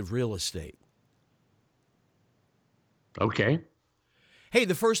piece of real estate. Okay. Hey,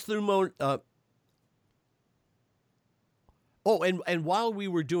 the first and while we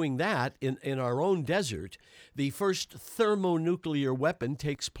were doing that in our own desert, the first thermonuclear weapon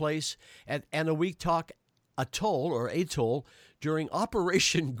takes place at Eniwetok Atoll during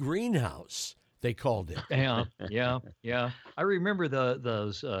Operation Greenhouse, they called it. Yeah. I remember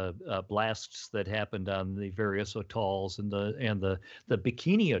those blasts that happened on the various atolls, and the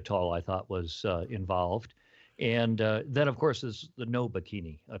Bikini Atoll I thought was involved. And then, of course, is the No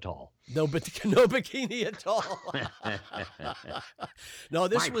Bikini Atoll. No Bikini Atoll. No,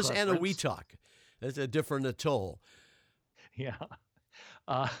 this was Eniwetok. That's a different atoll. Yeah.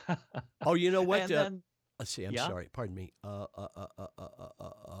 Oh, you know what? Then, let's see. I'm sorry. Pardon me. I'm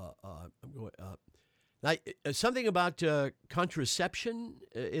going. Something about contraception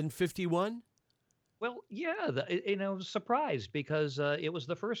in 51. Well, yeah, I was surprised because it was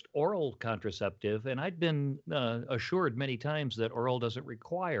the first oral contraceptive, and I'd been assured many times that oral doesn't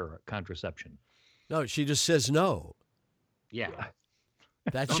require contraception. No, she just says no. Yeah.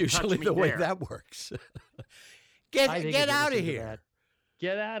 That's usually the way that works. Get out of here.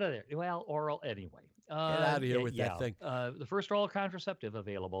 Get out of there. Well, oral anyway. Get out of here with that thing. The first oral contraceptive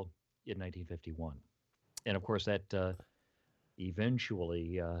available in 1951. And, of course, that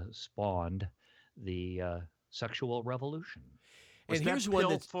eventually spawned the sexual revolution. Was and here's one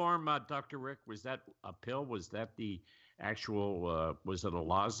that's form, Dr. Rick. Was that a pill? Was that the actual? Was it a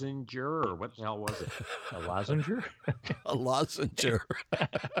lozenge or what the hell was it? A lozenge? A lozenge.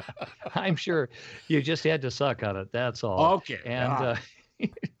 I'm sure you just had to suck on it. That's all. Okay. And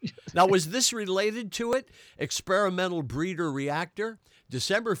now, was this related to it? Experimental breeder reactor,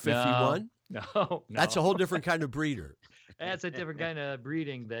 December 51. No. That's a whole different kind of breeder. That's a different kind of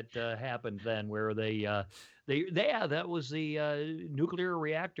breeding that happened then, where that was the nuclear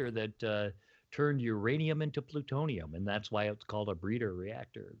reactor that turned uranium into plutonium, and that's why it's called a breeder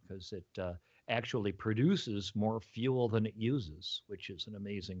reactor, because it actually produces more fuel than it uses, which is an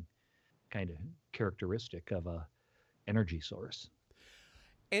amazing kind of characteristic of a energy source.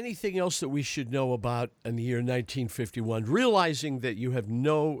 Anything else that we should know about in the year 1951, realizing that you have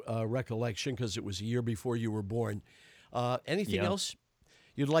no recollection because it was a year before you were born? Anything else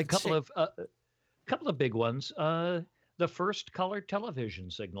you'd like to say? A couple of big ones. The first color television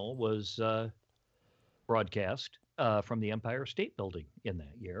signal was broadcast from the Empire State Building in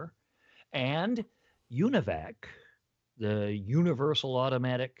that year. And UNIVAC, the Universal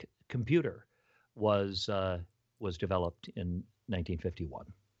Automatic Computer, was developed in 1951.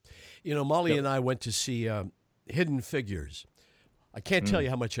 Molly and I went to see Hidden Figures. I can't tell you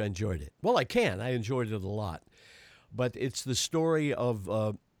how much I enjoyed it. Well, I can. I enjoyed it a lot. But it's the story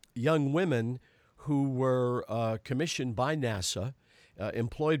of young women who were commissioned by NASA,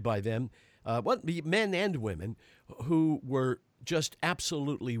 employed by them, men and women, who were just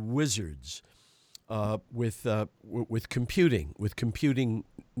absolutely wizards with computing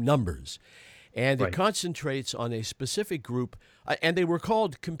numbers. And it concentrates on a specific group, and they were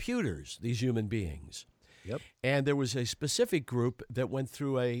called computers, these human beings. Yep. And there was a specific group that went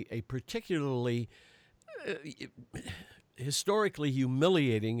through a particularly historically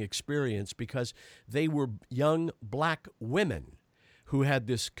humiliating experience because they were young black women who had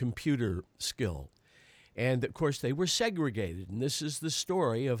this computer skill. And, of course, they were segregated. And this is the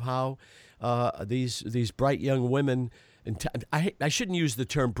story of how these bright young women... I shouldn't use the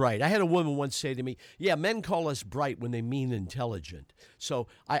term bright. I had a woman once say to me, yeah, men call us bright when they mean intelligent. So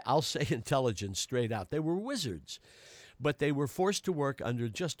I'll say intelligent straight out. They were wizards, but they were forced to work under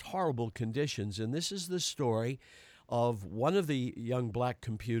just horrible conditions. And this is the story of one of the young black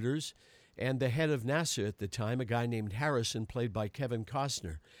computers and the head of NASA at the time, a guy named Harrison, played by Kevin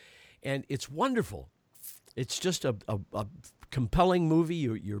Costner. And it's wonderful. It's just a compelling movie.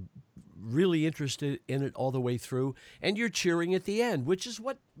 You're really interested in it all the way through, and you're cheering at the end, which is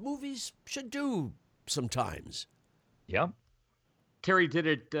what movies should do sometimes. Yeah. Terry, did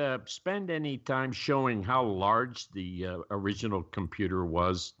it spend any time showing how large the original computer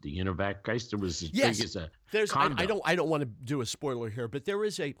was, the UNIVAC? It was as big as a condo. I don't want to do a spoiler here, but there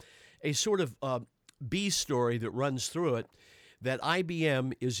is a sort of B story that runs through it, that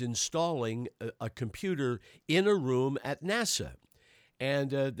IBM is installing a computer in a room at NASA.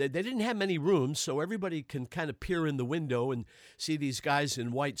 And they didn't have many rooms, so everybody can kind of peer in the window and see these guys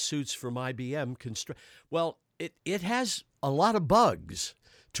in white suits from IBM. Well, it has a lot of bugs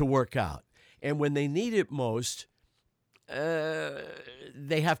to work out. And when they need it most,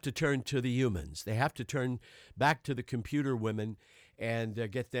 they have to turn to the humans. They have to turn back to the computer women and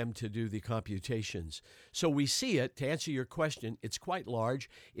get them to do the computations. So we see it, to answer your question, it's quite large.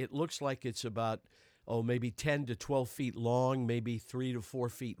 It looks like it's about, maybe 10 to 12 feet long, maybe 3 to 4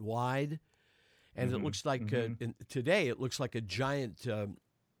 feet wide. And it looks like, today, it looks like a giant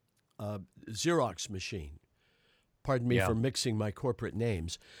Xerox machine. Pardon me for mixing my corporate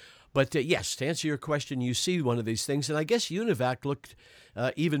names. But yes, to answer your question, you see one of these things, and I guess UNIVAC looked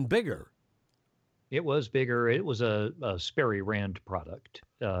even bigger. It was bigger. It was a Sperry Rand product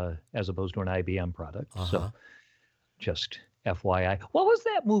as opposed to an IBM product. So just FYI. What was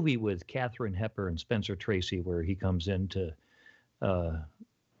that movie with Katharine Hepburn and Spencer Tracy where he comes into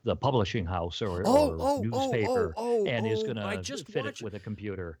the publishing house or newspaper and is going to fit it with a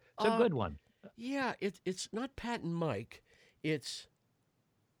computer? It's a good one. Yeah, it's not Pat and Mike. It's...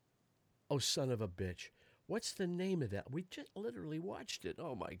 Oh, son of a bitch. What's the name of that? We just literally watched it.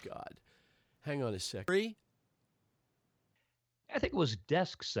 Oh, my God. Hang on a sec. I think it was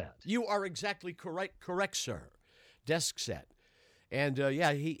Desk Set. You are exactly correct, sir. Desk Set. And,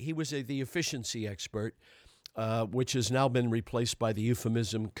 he was the efficiency expert, which has now been replaced by the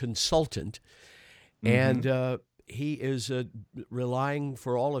euphemism consultant. And he is relying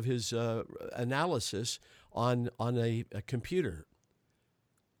for all of his analysis on a computer.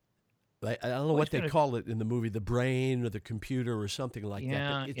 I don't know what they call it in the movie, the brain or the computer or something like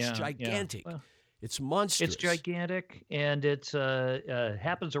that. But it's gigantic. Well, it's monstrous. It's gigantic, and it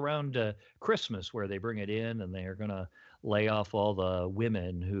happens around Christmas where they bring it in, and they are going to lay off all the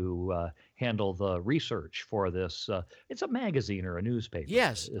women who handle the research for this. It's a magazine or a newspaper.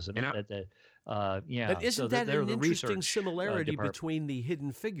 Yes. Isn't it? But isn't that an interesting similarity between the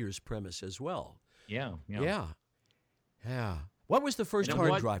Hidden Figures premise as well? Yeah. What was the first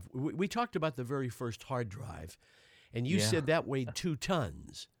hard drive? We talked about the very first hard drive, and you said that weighed 2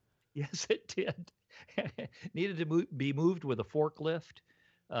 tons. Yes, it did. Needed to be moved with a forklift.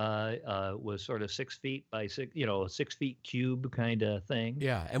 Was sort of 6 feet by 6, a 6 feet cube kind of thing.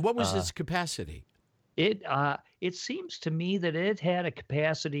 Yeah, and what was its capacity? It seems to me that it had a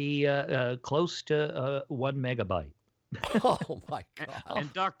capacity close to 1 megabyte. Oh my God!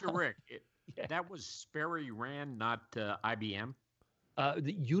 And Dr. Rick, that was Sperry Rand, not IBM.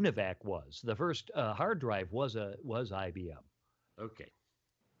 The UNIVAC was the first hard drive was IBM. Okay,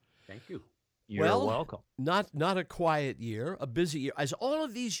 thank you. You're welcome. Not a quiet year, a busy year. As all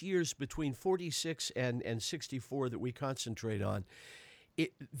of these years between 46 and 64 that we concentrate on,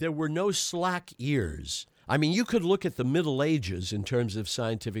 there were no slack years. I mean, you could look at the Middle Ages in terms of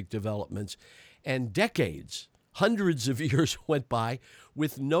scientific developments, and decades, hundreds of years went by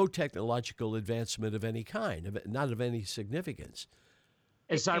with no technological advancement of any kind, not of any significance.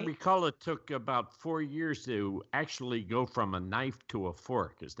 As I recall, it took about 4 years to actually go from a knife to a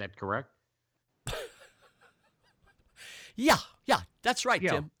fork. Is that correct? Yeah, that's right,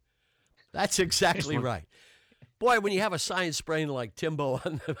 Tim. That's exactly right. Boy, when you have a science brain like Timbo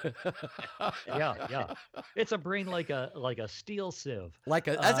on yeah. It's a brain like a steel sieve.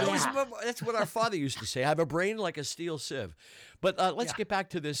 That's what our father used to say. I have a brain like a steel sieve. But let's get back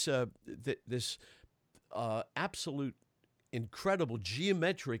to this this absolute incredible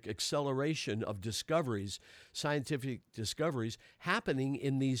geometric acceleration of discoveries, scientific discoveries, happening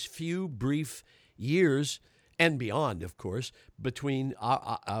in these few brief years and beyond, of course, between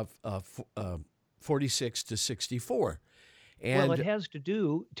 46 to 64. And it has to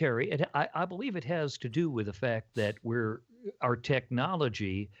do, Terry, I believe it has to do with the fact that our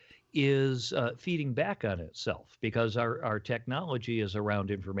technology is feeding back on itself, because our technology is around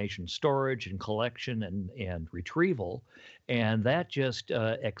information storage and collection and retrieval, and that just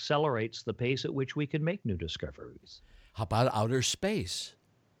accelerates the pace at which we can make new discoveries. How about outer space?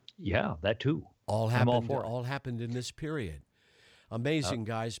 Yeah, that too. All happened in this period. Amazing,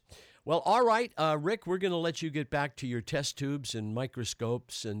 guys. Well, all right, Rick, we're going to let you get back to your test tubes and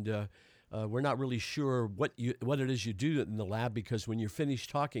microscopes, and we're not really sure what it is you do in the lab, because when you're finished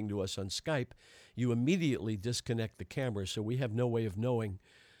talking to us on Skype, you immediately disconnect the camera, so we have no way of knowing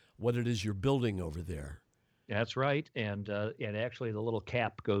what it is you're building over there. That's right, and actually the little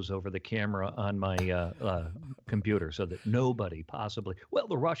cap goes over the camera on my computer so that nobody possibly,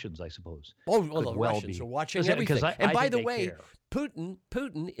 the Russians, I suppose. Oh, well, the Russians are watching everything. And by the way,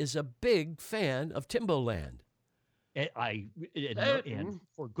 Putin is a big fan of Timboland. And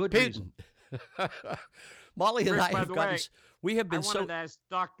for good reason. Molly and I have gotten. We have been I wanted to ask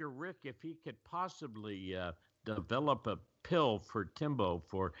Dr. Rick if he could possibly develop a pill for Timbo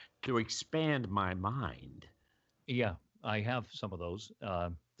to expand my mind. Yeah, I have some of those.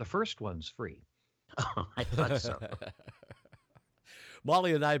 The first one's free. Oh, I thought so.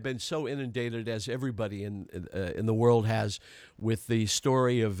 Molly and I have been so inundated, as everybody in the world has, with the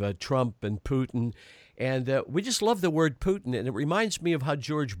story of Trump and Putin. And we just love the word Putin, and it reminds me of how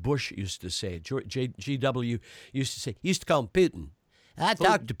George Bush used to say it. GW used to call him Putin. I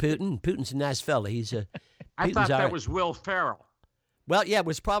talked to Putin. Putin's a nice fella. I thought that was Will Ferrell. Well, yeah, it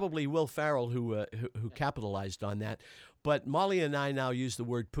was probably Will Ferrell who capitalized on that. But Molly and I now use the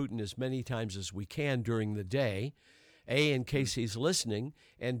word Putin as many times as we can during the day, A, in case he's listening,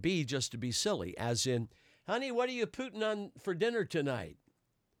 and B, just to be silly, as in, honey, what are you Putin on for dinner tonight?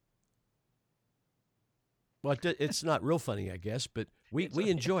 Well, it's not real funny, I guess, but we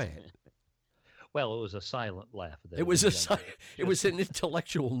enjoy it. Well, it was a silent laugh. It was an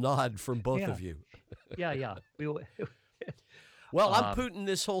intellectual nod from both of you. Yeah. Well, I'm putting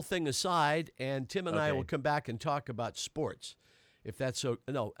this whole thing aside, and Tim and I will come back and talk about sports, if that's so.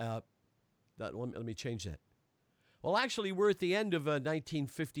 No, let me change that. Well, actually, we're at the end of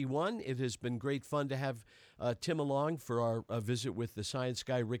 1951. It has been great fun to have Tim along for our visit with the science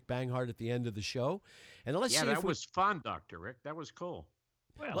guy, Rick Banghart, at the end of the show. And let's see that was fun, Dr. Rick. That was cool.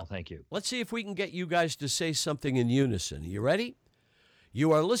 Well, thank you. Let's see if we can get you guys to say something in unison. Are you ready?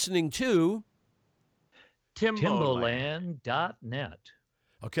 You are listening to Timboland.net.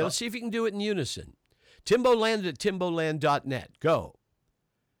 Okay, let's see if you can do it in unison. Timboland at Timboland.net. Go.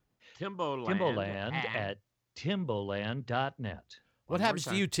 Timboland at Timboland.net. What happens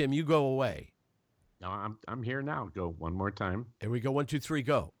to you, Tim? You go away. No, I'm here now. Go one more time. Here we go. 1, 2, 3,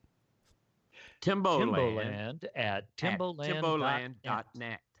 go. Timboland at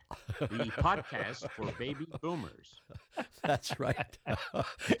Timboland.net. The podcast for baby boomers. That's right.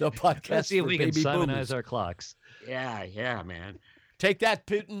 The podcast Let's see if we can simonize boomers. Our clocks. Yeah, man. Take that,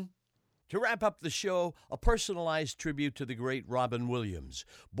 Putin. To wrap up the show, a personalized tribute to the great Robin Williams,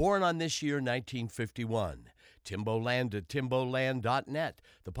 born on this year, 1951. Timboland at Timboland.net,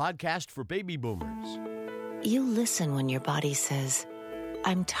 the podcast for baby boomers. You listen when your body says,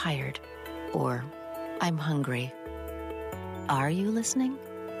 I'm tired, or I'm hungry. Are you listening?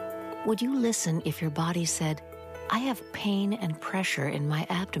 Would you listen if your body said, I have pain and pressure in my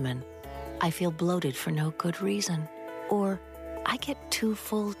abdomen. I feel bloated for no good reason. Or, I get too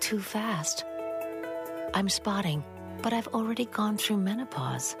full too fast. I'm spotting, but I've already gone through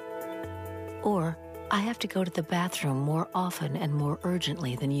menopause. Or, I have to go to the bathroom more often and more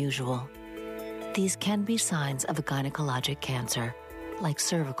urgently than usual. These can be signs of a gynecologic cancer, like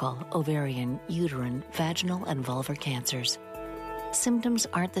cervical, ovarian, uterine, vaginal, and vulvar cancers. Symptoms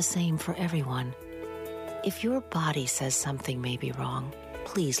aren't the same for everyone. If your body says something may be wrong,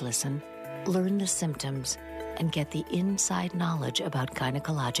 please listen, learn the symptoms, and get the inside knowledge about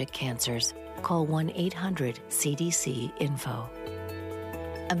gynecologic cancers. Call 1-800-CDC-INFO.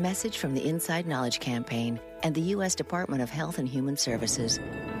 A message from the Inside Knowledge Campaign and the U.S. Department of Health and Human Services.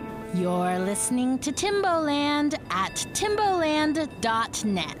 You're listening to Timboland at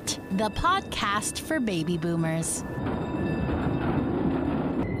Timboland.net, the podcast for baby boomers.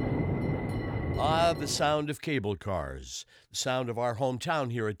 The sound of cable cars, the sound of our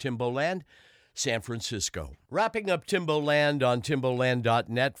hometown here at Timboland, San Francisco. Wrapping up Timboland on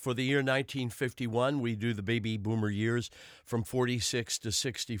Timboland.net for the year 1951. We do the baby boomer years from 46 to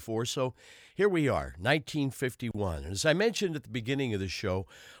 64. So here we are, 1951. And as I mentioned at the beginning of the show,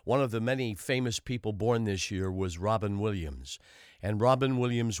 one of the many famous people born this year was Robin Williams. And Robin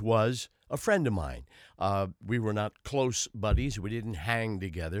Williams was a friend of mine. We were not close buddies. We didn't hang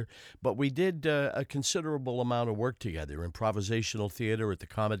together, but we did a considerable amount of work together. Improvisational theater at the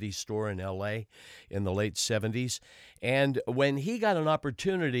Comedy Store in L.A. in the late 70s. And when he got an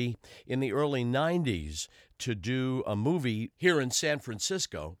opportunity in the early 90s to do a movie here in San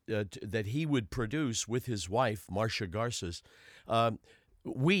Francisco that he would produce with his wife, Marcia Garces,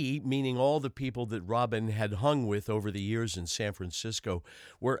 we, meaning all the people that Robin had hung with over the years in San Francisco,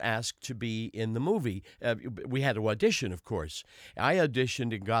 were asked to be in the movie. We had to audition, of course. I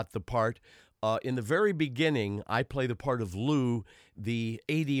auditioned and got the part. In the very beginning, I play the part of Lou, the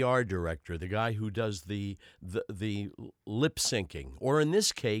ADR director, the guy who does the lip syncing. Or in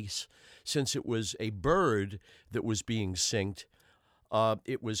this case, since it was a bird that was being synced,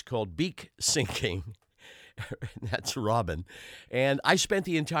 it was called beak syncing. That's Robin. And I spent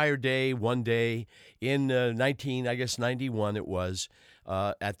the entire day, one day, in 91 it was,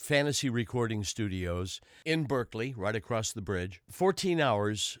 at Fantasy Recording Studios in Berkeley, right across the bridge. 14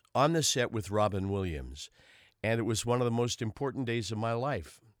 hours on the set with Robin Williams. And it was one of the most important days of my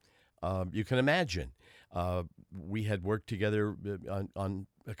life. You can imagine. We had worked together on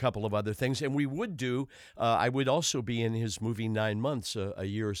a couple of other things, and we would do, I would also be in his movie 9 Months a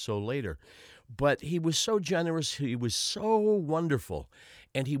year or so later. But he was so generous, he was so wonderful,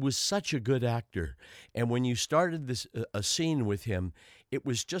 and he was such a good actor. And when you started a scene with him, it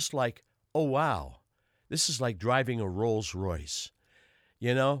was just like, oh, wow, this is like driving a Rolls Royce,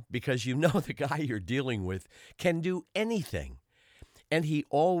 because the guy you're dealing with can do anything. And he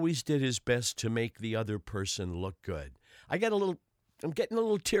always did his best to make the other person look good. I'm getting a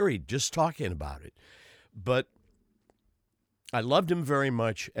little teary just talking about it. But I loved him very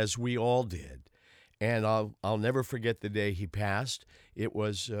much, as we all did. And I'll never forget the day he passed. It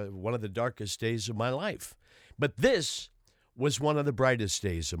was one of the darkest days of my life. But this was one of the brightest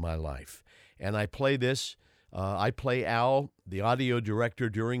days of my life. And I play this. I play Al, the audio director,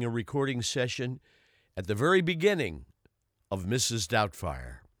 during a recording session at the very beginning of Mrs.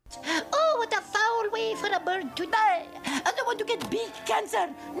 Doubtfire. Oh, what a foul way for a bird to die. I don't want to get beak cancer.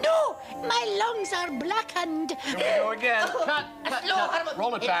 No, my lungs are blackened. Here we go again. Cut.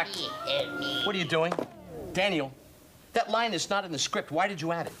 Roll it back. What are you doing? Daniel, that line is not in the script. Why did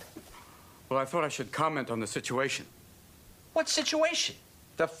you add it? Well, I thought I should comment on the situation. What situation?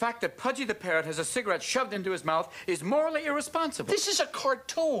 The fact that Pudgy the Parrot has a cigarette shoved into his mouth is morally irresponsible. This is a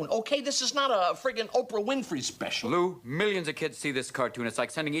cartoon, okay? This is not a friggin' Oprah Winfrey special. Lou, millions of kids see this cartoon. It's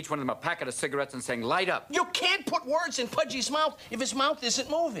like sending each one of them a packet of cigarettes and saying, light up. You can't put words in Pudgy's mouth if his mouth isn't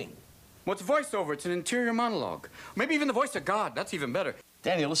moving. What's voiceover? It's an interior monologue. Maybe even the voice of God. That's even better.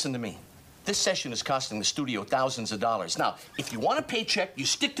 Daniel, listen to me. This session is costing the studio thousands of dollars. Now, if you want a paycheck, you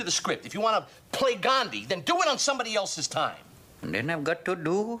stick to the script. If you want to play Gandhi, then do it on somebody else's time. And then I've got to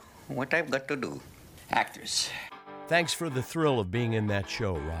do what I've got to do. Actors. Thanks for the thrill of being in that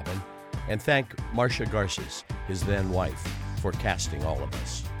show, Robin. And thank Marcia Garces, his then wife, for casting all of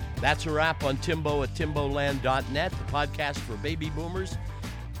us. That's a wrap on Timbo at Timboland.net, the podcast for baby boomers.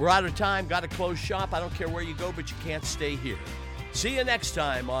 We're out of time, got to close shop. I don't care where you go, but you can't stay here. See you next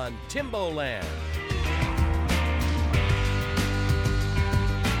time on Timboland.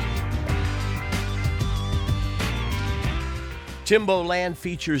 Timboland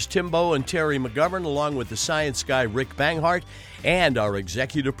features Timbo and Terry McGovern, along with the science guy Rick Banghart, and our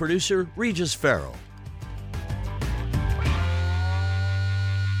executive producer, Regis Farrell.